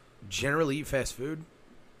don't generally eat fast food.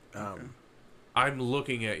 I'm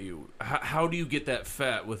looking at you. How do you get that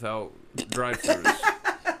fat without drive-thrus?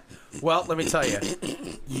 Well, let me tell you,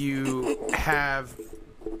 you have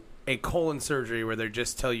a colon surgery where they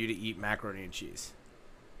just tell you to eat macaroni and cheese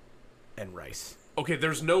and rice. Okay,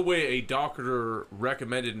 there's no way a doctor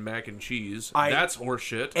recommended mac and cheese. That's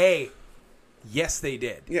horseshit. Yes, they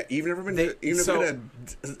did. Yeah, you've never been. They- You've so- never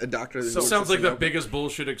been a doctor. That So works sounds at like the Sunoco? biggest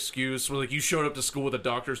bullshit excuse. Where like you showed up to school with a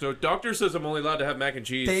doctor's note. Doctor says I'm only allowed to have mac and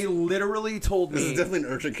cheese. They literally told This is me. definitely an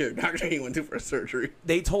urgent care doctor he went to for a surgery.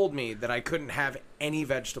 They told me that I couldn't have any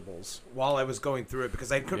vegetables while I was going through it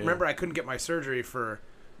because I couldn't remember. I couldn't get my surgery for.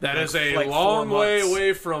 That like- is a like 4 long way months.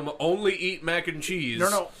 away from only eat mac and cheese.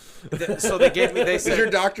 No. So they gave me. They Does your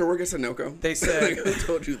said. doctor work at Sunoco? They said. Who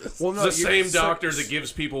told you this? Well, no, The same so- doctor that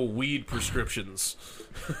gives people weed prescriptions.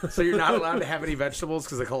 So you're not allowed to have any vegetables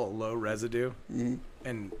because they call it low residue. Mm-hmm.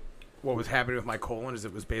 And what was happening with my colon is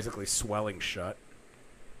it was basically swelling shut.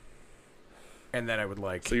 And then I would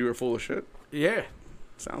like, So you were full of shit? yeah,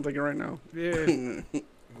 Sounds like it right now. yeah.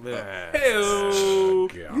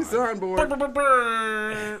 Heyo. You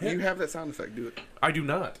soundboard. You have that sound effect. Do it. I do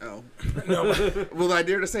not. Oh. No, Well, I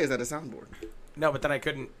dare to say, is that a soundboard? no, but then I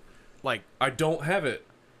couldn't, like, I don't have it.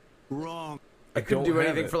 Wrong. I couldn't don't do have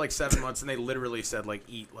anything it. for like 7 months, and they literally said like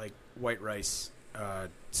eat like white rice,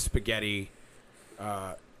 spaghetti,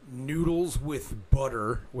 noodles with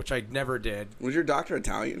butter, which I never did. Was your doctor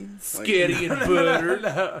Italian? Skitty and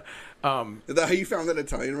butter. Is that how you found that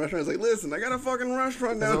Italian restaurant? I was like, listen, I got a fucking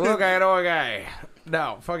restaurant now. Look, I know a guy.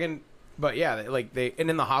 No, fucking. But yeah, and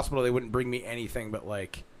in the hospital they wouldn't bring me anything but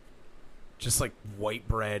like, just like white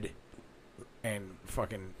bread, and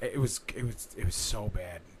fucking. It was so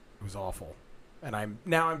bad. It was awful. And I'm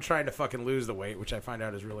trying to fucking lose the weight, which I find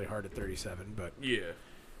out is really hard at 37. But Yeah.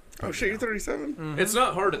 Oh shit, you're 37. Mm-hmm. It's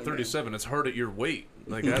not hard at 37. It's hard at your weight.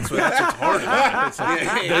 Like that's what's hard about it. It's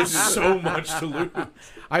like, there's so much to lose.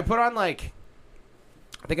 I put on I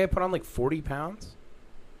think I put on like 40 pounds.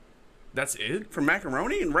 That's it. For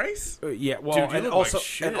macaroni and rice? Yeah, well, Dude, you and look also like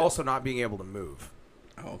shit. and also not being able to move.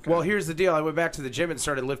 Oh, okay. Well, here's the deal. I went back to the gym and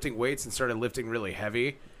started lifting weights and started lifting really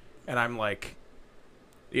heavy, and I'm like,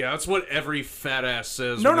 Yeah, that's what every fat ass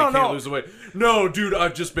says No, when they no, can't no. lose the weight. No, dude,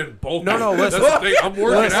 I've just been bulking. No, listen. That's the thing. I'm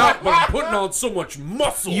working Listen. out, but I'm putting on so much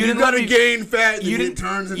muscle. You didn't gotta let me gain fat, and you then didn't it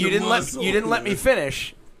turns into you didn't muscle. you didn't let me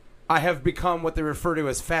finish. I have become what they refer to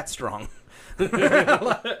as fat strong.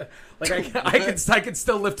 Like I can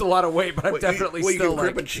still lift a lot of weight, but I'm definitely you still can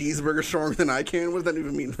like, grip a cheeseburger stronger than I can? What does that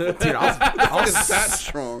even mean? dude, I'll Is that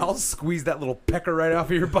strong? I'll squeeze that little pecker right off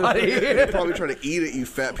of your body. Probably trying to eat it, you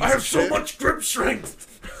fat piece I have of so shit. much grip strength.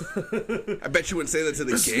 I bet you wouldn't say that to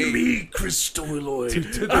the Listen to game. me, Chris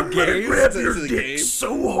Stoiloid. To the I'm gonna game? grab To your the dick game?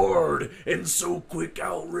 so hard and so quick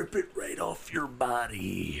I'll rip it right off your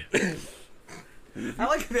body. I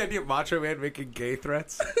like the idea of Macho Man making gay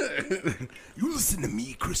threats. You listen to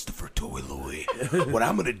me, Christopher Toiloy. What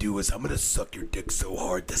I'm gonna do is I'm gonna suck your dick so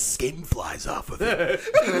hard the skin flies off of it.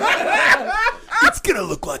 It's gonna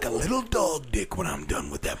look like a little dog dick when I'm done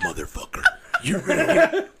with that motherfucker. You're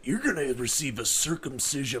gonna receive a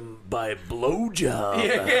circumcision by blowjob.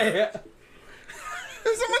 Yeah.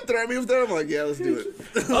 If someone threatened me with that, I'm like, yeah, let's do it.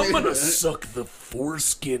 I'm gonna suck the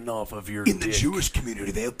foreskin off of your dick. In the Jewish community,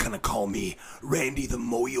 they'll kind of call me Randy the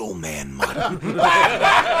Moil Man. Randy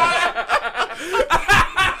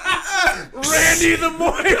the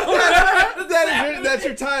Moil. That's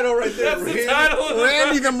your title right there. That's the title of the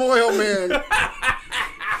Randy the Moil Man.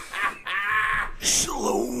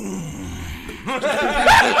 Shalom.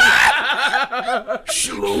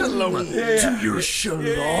 Shalom to your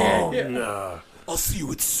shalom. I'll see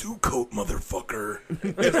you at Sukkot, motherfucker.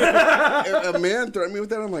 If a man threatened me with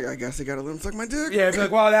that, I'm like, I guess I gotta let him suck my dick. Yeah, I'd be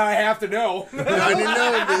like, well, now I have to know. I didn't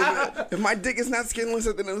know. Dude. If my dick is not skinless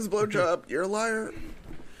at the end of this blowjob, you're a liar.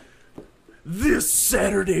 This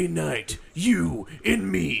Saturday night, you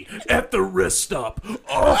and me at the rest stop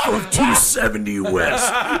off of 270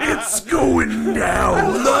 West. It's going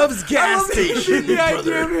down. Love's gas station. The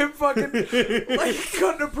idea of him fucking like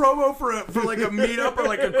cutting a promo for like a meetup or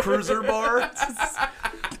like a cruiser bar.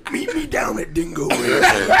 Meet me down at Dingo Inn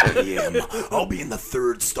at 8 p.m. I'll be in the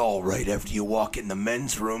third stall right after you walk in the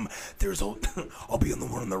men's room. I'll be on the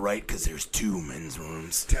one on the right because there's 2 men's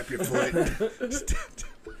rooms. Tap your foot.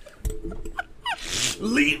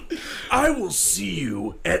 I will see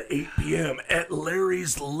you at 8 p.m. at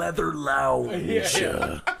Larry's Leather Lounge.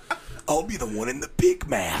 I'll be the one in the pig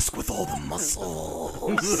mask with all the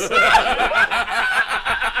muscles.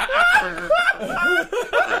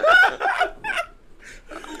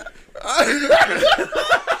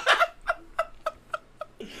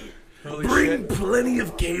 Bring plenty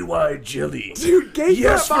of KY jelly. Dude, gay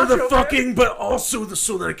Yes, fat for the macho man. fucking, but also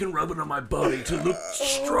so that I can rub it on my body to look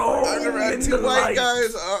strong I've never had and 2 white light.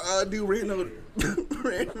 guys do Randy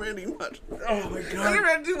much. Oh my I god. never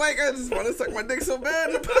had 2 white guys just want to suck my dick so bad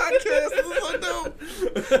in the podcast. This is so dope.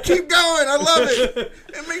 Keep going. I love it.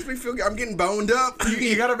 It makes me feel good. I'm getting boned up.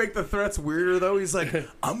 You gotta make the threats weirder though. He's like,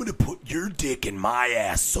 I'm gonna put your dick in my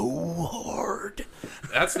ass so hard.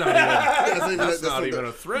 That's not even. That's not even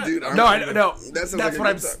a threat. Dude, no, I no. That's That's what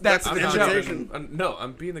I'm. That's I'm the not joke. even, no,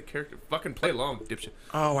 I'm being the character. Fucking play along, dipshit.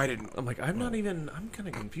 Oh, I didn't. I'm like, I'm not even. I'm kind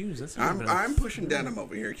of confused. That's not even a- I'm pushing denim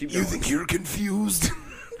over here. Keep You going. think you're confused?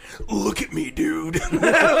 Look at me, dude.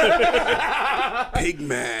 Pig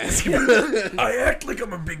mask. I act like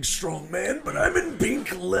I'm a big, strong man, but I'm in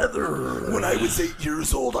pink leather. When I was 8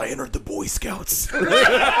 years old, I entered the Boy Scouts.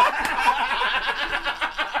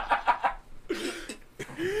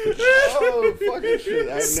 Oh, fucking shit.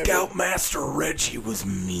 I've Scoutmaster Reggie was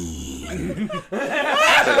mean.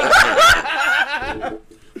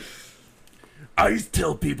 I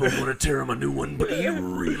tell people I'm going to tear him a new one, but he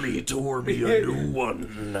really tore me a new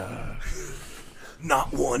one.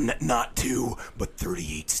 Not 1, not 2, but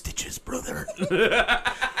 38 stitches, brother.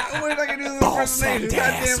 I wish I could do this Ball impersonation. sack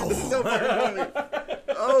God damn it, this is so fucking funny.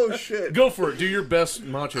 Oh, Oh shit! Go for it. Do your best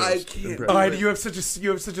Macho. I can't. impression. Oh, you have such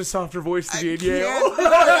a softer voice to be in Yale.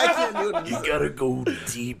 I can't do it. You gotta go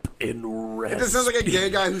deep and rest. It just sounds like a gay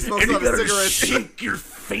guy who smokes and a you lot of gotta cigarettes. shake your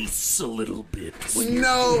face a little bit.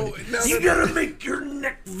 No, You gotta make your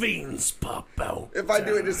neck veins pop out. If I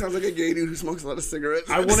do it, just sounds like a gay dude who smokes a lot of cigarettes.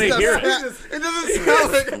 I want to hear it. It doesn't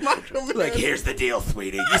sound like a Macho Man. Like, here's the deal,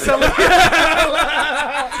 sweetie. You sound like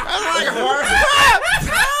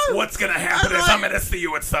What's gonna happen is I'm gonna see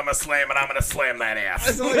you at SummerSlam and I'm gonna slam that ass.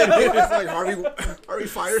 It's like Harvey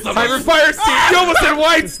Firestein. Harvey Firestein. You almost said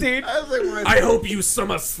Weinstein. I was like, when I hope you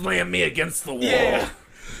SummerSlam me against the wall. Yeah.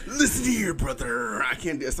 Listen here, brother. I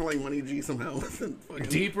can't do it. I sound like Money G somehow.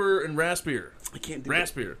 Deeper and raspier. I can't do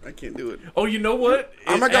Raspier. it. I can't do it. Oh, you know what?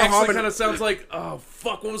 I'm gonna go home actually and- kind of sounds like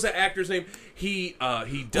fuck. What was that actor's name? He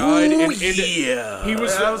died. Ooh, in he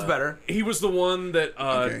was that was better. He was the one that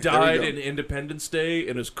there we died go. in Independence Day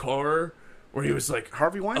in his car, where he was like,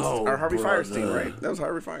 Harvey Weinstein Oh, or Harvey brother. Firestein, right? That was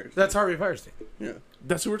Harvey Firestein. That's Harvey Firestein. Yeah.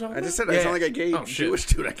 "That's who we're talking I about." just said I Yeah. sound like a gay Oh, shit. Jewish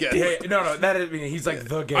dude. I guess. Yeah, no, that is, he's like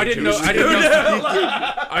the gay. I didn't know. Jewish I didn't know.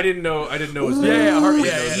 I didn't know. I didn't know his name. Yeah, Harvey,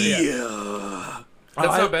 yeah. Yeah.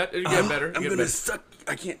 That's not bad. You get better. You I'm get gonna better. suck.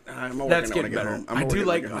 I can't. I'm working That's on when I getting get better. home. I'm I do working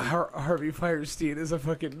like when I get home. Harvey Firestein is a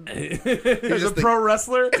fucking as just a the- pro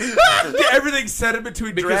wrestler. Everything's said in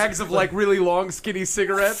between drags of like really long skinny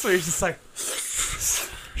cigarettes. So he's just like,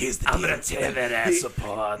 I'm gonna tear that ass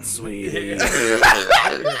apart, sweetie.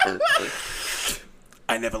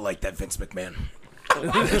 I never liked that Vince McMahon.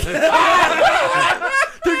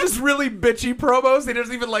 they're just really bitchy promos. He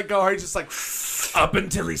doesn't even like go hard. He's just like, Up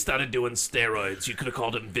until he started doing steroids, you could have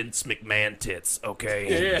called him Vince McMahon tits,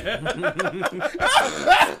 okay?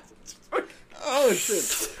 Oh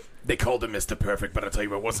shit! They called him Mr. Perfect, but I'll tell you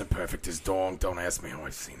what wasn't perfect is dong. Don't ask me how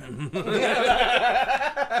I've seen him.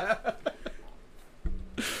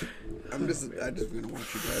 I just gonna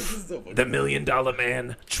watch you guys. This is so funny. The $1 Million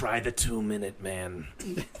Man, try the 2-minute man.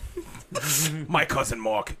 My cousin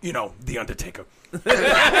Mark, you know, The Undertaker.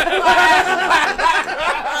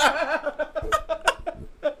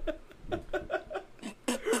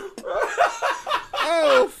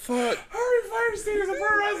 Oh fuck! Harvey Firestein is a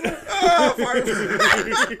pro wrestler.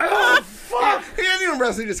 Oh fuck! He doesn't even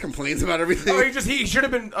wrestle. He just complains about everything. Oh, he should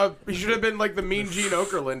have been like the mean Gene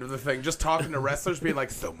Okerlund of the thing, just talking to wrestlers, being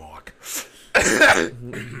like, "So Mark,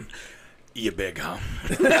 You big, huh?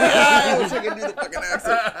 I wish I could do the fucking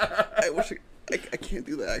accent. I wish I can't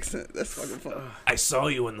do the accent. That's fucking fun. I saw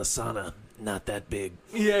you in the sauna. Not that big.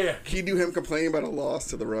 yeah." Can you do him complaining about a loss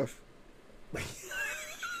to the ref?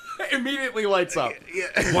 Immediately lights up.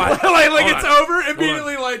 Why? like Hold it's on. over.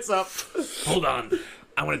 Immediately lights up. Hold on.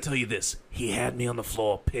 I want to tell you this. He had me on the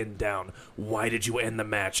floor, pinned down. Why did you end the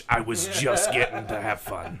match? I was just getting to have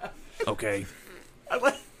fun. Okay?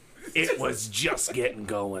 It was just getting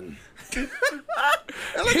going. Like,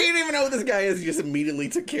 he didn't even know who this guy is. He just immediately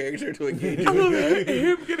took character to a gay I love Jewish guy.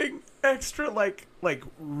 him getting extra like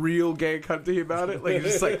real gay cunty about it. Like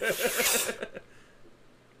he's just like,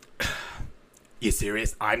 You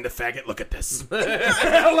serious? I'm the faggot? Look at this.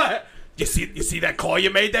 You see that call you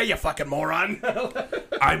made there, you fucking moron?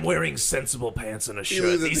 I'm wearing sensible pants and a shirt.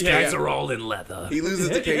 loses These the guys game. are all in leather. He loses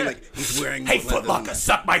to Kane like he's wearing more Hey, leather than Footlocker,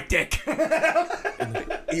 suck my dick.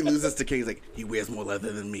 He loses to Kane. He's like, he wears more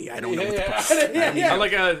leather than me. I don't know what to put. I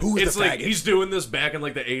like Who's it's the like faggot? he's doing this back in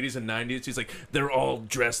like the 80s and 90s. He's like, they're all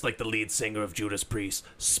dressed like the lead singer of Judas Priest.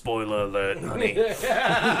 Spoiler alert, honey.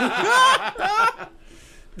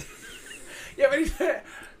 yeah, but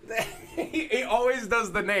he always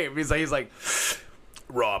does the name. He's like,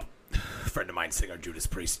 Rob, friend of mine, singer Judas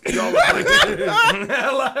Priest. he always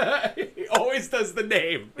does the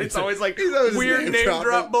name. It's always like He's always weird name name dropping.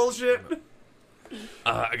 drop bullshit.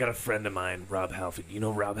 I got a friend of mine, Rob Halford. You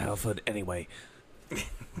know Rob Halford? Anyway.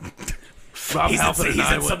 Rob Halford and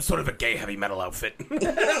I in were- some sort of a gay heavy metal outfit. Who was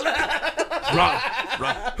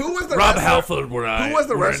the Rob wrestler? Halford were I. Who was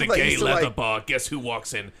the We're wrestler in a that gay used to, leather like- bar. Guess who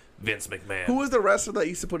walks in? Vince McMahon. Who was the wrestler that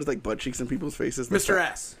used to put his like butt cheeks in people's faces? Mr.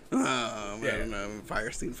 S. Oh, I don't know.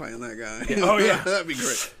 Firestein fighting that guy. Oh, yeah. That'd be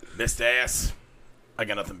great. Mr. Ass, I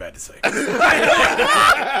got nothing bad to say.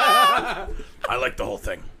 I like the whole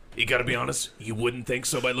thing. You gotta be honest, you wouldn't think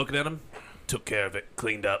so by looking at him. Took care of it,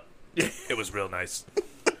 cleaned up. It was real nice.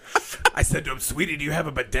 I said to him, "Sweetie, do you have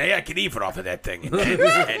a bidet? I can eat off of that thing."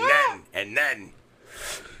 And then,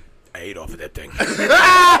 I ate off of that thing.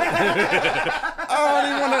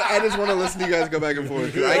 I just want to listen to you guys go back and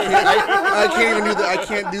forth. 'Cause I can't even do I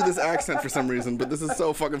can't do this accent for some reason, but this is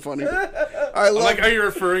so fucking funny. I love. Like, are you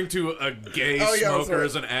referring to a gay Oh, yeah, I'm smoker sorry.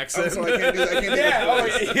 as an I'm accent? sorry, I can't do that. I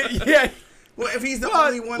can't do that. Yeah. Well, if he's the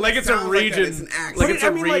only one, Like that it's a sounds region, like, that, it's an accent. like it's a I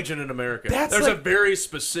mean, like, region in America. that's There's like- a very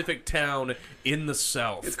specific town in the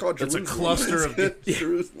South. It's called That's Jerusalem. a cluster of.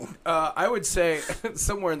 Jerusalem. I would say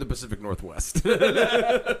somewhere in the Pacific Northwest.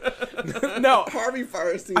 No, Harvey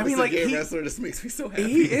Firestein I mean, is like, a gay he- wrestler. This makes me so happy.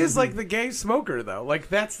 he is like the gay smoker though. Like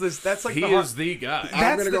that's like He the is the guy. I'm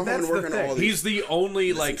that's gonna the- go home that's and work the on thing. all these. He's the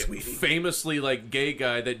only like sweetie. famously like gay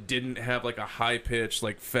guy that didn't have like a high pitched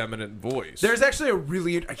like feminine voice. There's actually a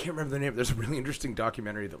really I can't remember the name. There's a really interesting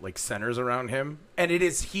documentary that like centers around him, and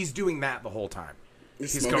he's doing that the whole time.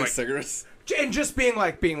 He's he's smoking going- cigarettes. And just being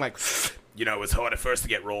like, You know, it was hard at first to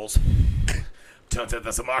get roles. Turns out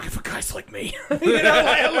there's a market for guys like me. you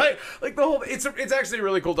know, like the whole. It's actually a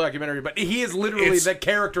really cool documentary, but he is literally It's- the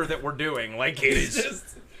character that we're doing. Like It it's is. just.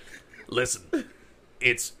 Listen,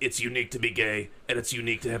 it's unique to be gay, and it's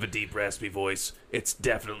unique to have a deep, raspy voice. It's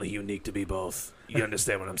definitely unique to be both. You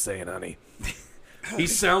understand what I'm saying, honey? He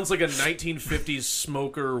sounds like a 1950s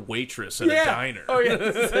smoker waitress at a diner. Oh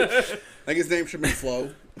yeah. Like his name should be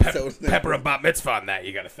Flo. So his name- Pepper and bat mitzvah on that,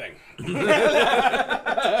 you got a thing.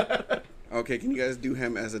 Okay, can you guys do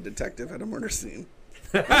him as a detective at a murder scene?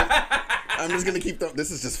 I'm just gonna keep. This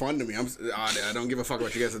is just fun to me. I don't give a fuck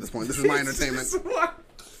about you guys at this point. This is my entertainment.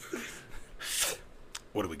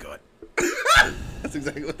 What do we got? That's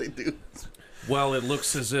exactly what they do. Well, it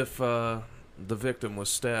looks as if the victim was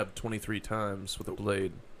stabbed 23 times with a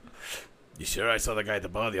blade. You sure? I saw the guy at the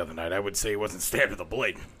bar the other night. I would say he wasn't stabbed with a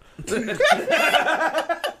blade.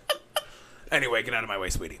 Anyway, get out of my way,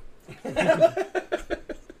 sweetie. I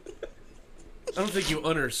don't think you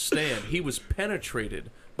understand. He was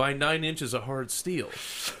penetrated by 9 inches of hard steel.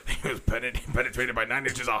 He was penetrated by 9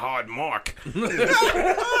 inches of hard mark.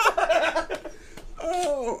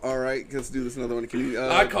 Oh, all right. Let's do this another one. Can you?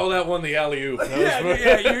 I call that one the alley-oop.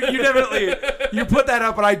 You definitely you put that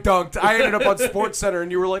up and I dunked. I ended up on Sports Center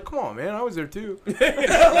and you were like, "Come on, man, I was there too." I'm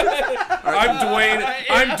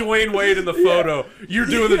Dwayne Wade in the photo. You're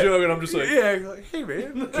doing the joke, and I'm just like, Like, hey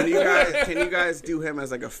man. Can you guys do him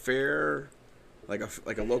as like a fair, like a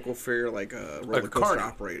local fair, like a roller coaster carny.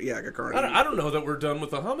 operator? Yeah, like a carny. I don't know that we're done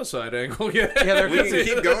with the homicide angle yet. Yeah, We can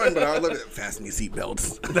keep going, but I would love it. Fasten your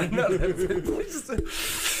seatbelts.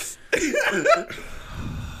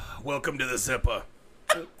 Welcome to the Zipper.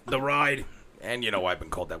 The ride. And, you know, I've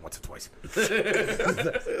been called that once or twice.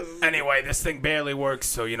 Anyway, this thing barely works,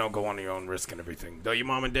 so, you know, go on your own risk and everything. Though your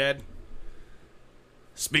mom and dad?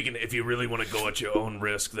 Speaking, if you really want to go at your own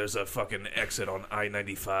risk, there's a fucking exit on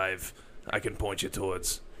I-95 I can point you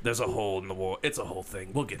towards. There's a hole in the wall. It's a whole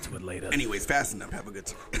thing. We'll get to it later. Anyways, fasten up. Have a good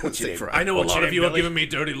time. Safe ride. I know a What's lot your of you name, are Billy? giving me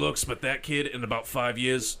dirty looks, but that kid in about 5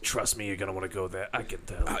 years, trust me, you're going to want to go there. I can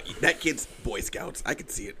tell. That kid's Boy Scouts. I could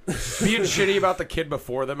see it. Being shitty about the kid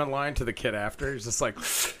before them in line to the kid after. He's just like,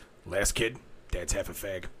 Last kid, dad's half a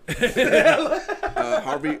fag.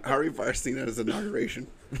 Harvey Firestein at his inauguration.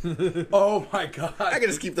 "Oh my god." I can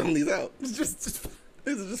just keep throwing these out. It's just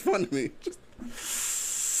This is just fun to me.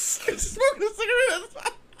 Just smoking a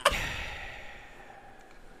cigarette.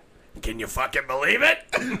 Can you fucking believe it?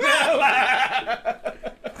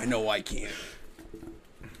 I know I can't.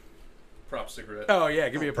 Prop cigarette. Oh yeah,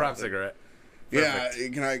 give me a prop cigarette. Yeah,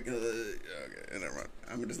 can I? Okay, never mind.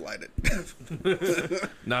 I'm gonna just light it.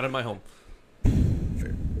 Not in my home.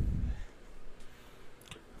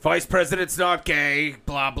 Vice President's not gay.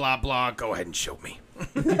 Blah, blah, blah. Go ahead and show me.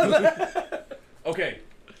 Okay.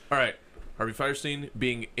 All right. Harvey Firestein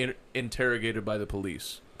being interrogated by the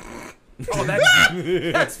police. Oh,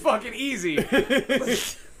 that's fucking easy.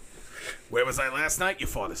 Where was I last night? Your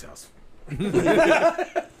father's house.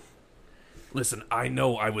 Listen, I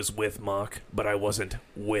know I was with Mark, but I wasn't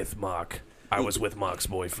with Mark. I was with Mark's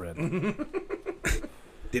boyfriend.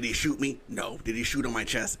 Did he shoot me? No. Did he shoot on my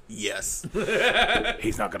chest? Yes.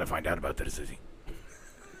 He's not going to find out about that, is he?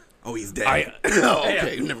 Oh, he's dead. I- Oh,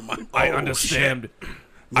 okay, never mind. I Oh, understand.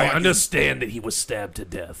 I understand that he was stabbed to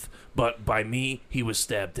death, but by me, he was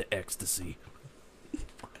stabbed to ecstasy.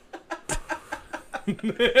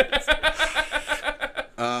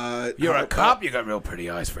 You're a cop. You got real pretty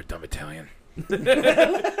eyes for a dumb Italian.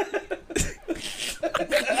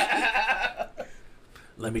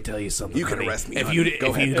 Let me tell you something. You can honey. arrest me, If honey. you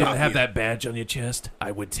Go ahead, didn't cop have me. that badge on your chest,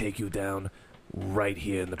 I would take you down right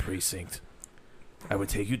here in the precinct. I would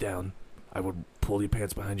take you down. I would pull your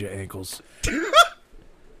pants behind your ankles.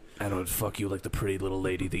 And I would fuck you like the pretty little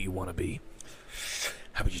lady that you want to be.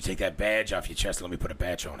 How about you take that badge off your chest and let me put a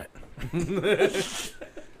badge on it?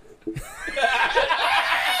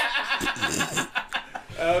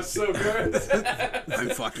 That was so good. I'm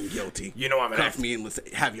fucking guilty. You know I'm an Cuff actor. me and let's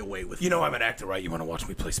have your way with You know I'm an actor, right? You want to watch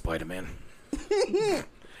me play Spider-Man?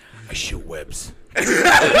 I shoot webs.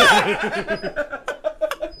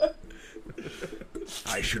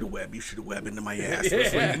 I shoot a web. You shoot a web into my ass.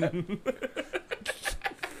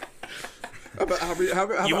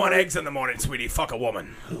 How You want eggs in the morning, sweetie? Fuck a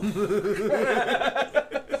woman.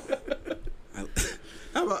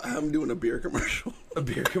 How about I'm doing a beer commercial? A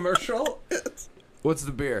beer commercial? What's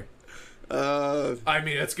the beer? I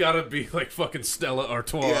mean, it's gotta be like fucking Stella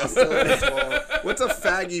Artois. Yeah, Stella Artois. What's a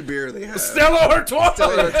faggy beer they have? Stella Artois.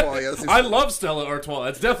 Stella Artois. Yeah, I love Stella Artois.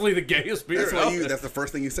 It's definitely the gayest beer. That's the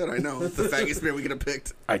first thing you said. I know. It's the faggiest beer we could have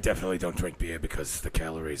picked. I definitely don't drink beer because of the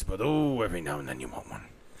calories, but every now and then you want one.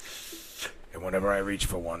 And whenever I reach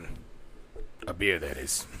for one, a beer that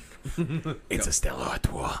is, it's a Stella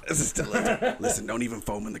Artois. It's a Stella Artois. Listen, don't even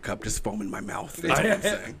foam in the cup. Just foam in my mouth. That's what I'm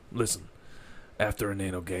saying. Listen, after an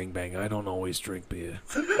anal gangbang, I don't always drink beer.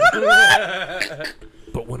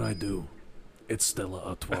 But when I do, it's Stella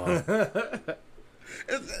Artois.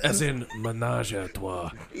 As in menage a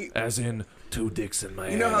trois. As in 2 dicks in my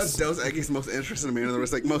ass. You know how Dos Equis most interesting man in the world?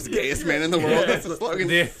 It's like most gayest man in the world. That's the slogan.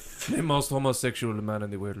 The most homosexual man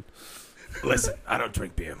in the world. Listen, I don't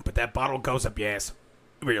drink beer, but that bottle goes up your ass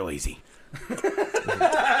real easy.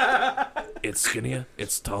 It's skinnier,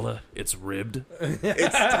 it's taller, it's ribbed.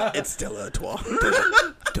 It's Stella Artois.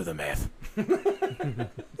 Do the math.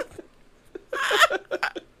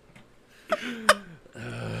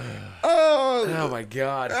 Oh my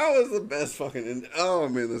god. That was the best fucking... Oh,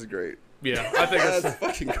 man, that's great. Yeah, I think That's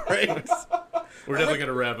fucking great. we're definitely going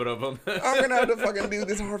to wrap it up on that. I'm gonna have to fucking do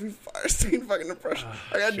this Harvey Firestein fucking impression.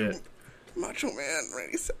 I gotta do shit. Macho Man,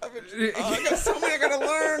 Randy Savage. I got so many I gotta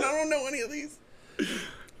learn. I don't know any of these.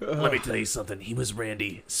 Let me tell you something. He was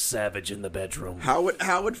Randy Savage in the bedroom. How would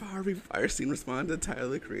Harvey Firestein respond to Tyler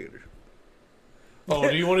the Creator? Oh,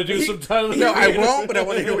 do you want to do some Tyler? No, I won't, but I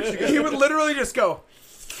want to hear what you got. He would literally just go,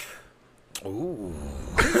 Ooh.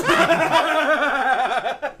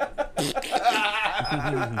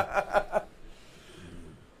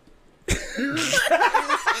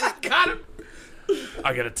 got him.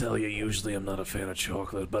 I gotta tell you, usually I'm not a fan of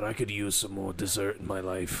chocolate, but I could use some more dessert in my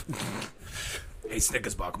life. Hey,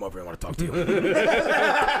 Snickers bar, come over here. I want to talk to you.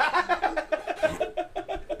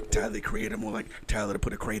 Tyler the Creator, more like Tyler to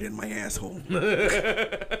put a crate in my asshole.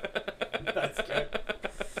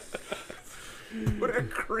 What a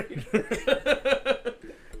great.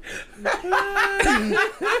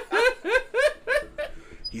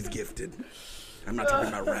 He's gifted. I'm not talking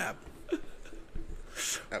about rap.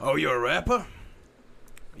 Oh, you're a rapper?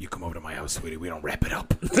 You come over to my house, sweetie. We don't wrap it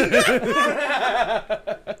up.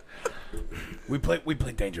 We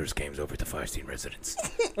play dangerous games over at the Firestein residence.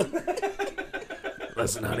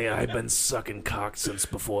 Listen, honey, I've been sucking cock since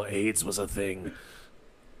before AIDS was a thing.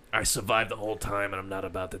 I survived the whole time, and I'm not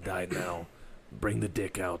about to die now. Bring the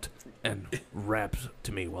dick out and rap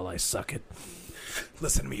to me while I suck it.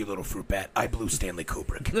 Listen to me, you little fruit bat. I blew Stanley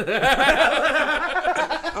Kubrick.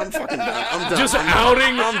 I'm fucking done. I'm done. Just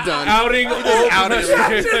outing. I'm done. Outing.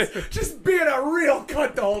 Just being a real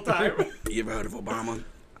cunt the whole time. You ever heard of Obama?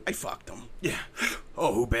 I fucked him. Yeah.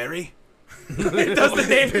 Oh, who, Barry? It does the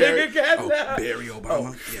name thing again. Oh, Barry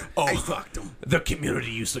Obama. Yeah. I fucked him. The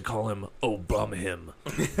community used to call him Obama him.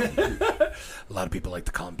 A lot of people like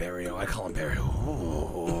to call him Barry. I call him Barry.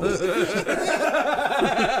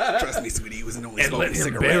 Trust me, sweetie, he wasn't only And smoking let him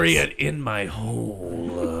cigarettes. bury it in my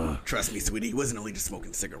hole. Trust me, sweetie, he wasn't only just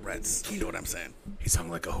smoking cigarettes. You know what I'm saying? He's hung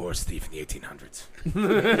like a horse thief in the 1800s.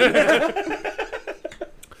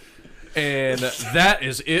 And that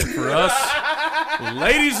is it for us.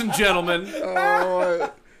 Ladies and gentlemen.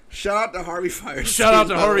 Shout out to Harvey Firestein. Shout out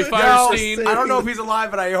to Harvey Firestein. I don't know if he's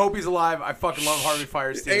alive, but I hope he's alive. I fucking love Harvey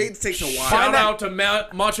Firestein. AIDS takes a while. Shout out to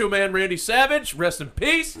Macho Man Randy Savage. Rest in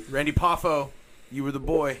peace. Randy Poffo, you were the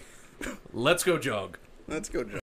boy. Let's go jog. Let's go, Joe.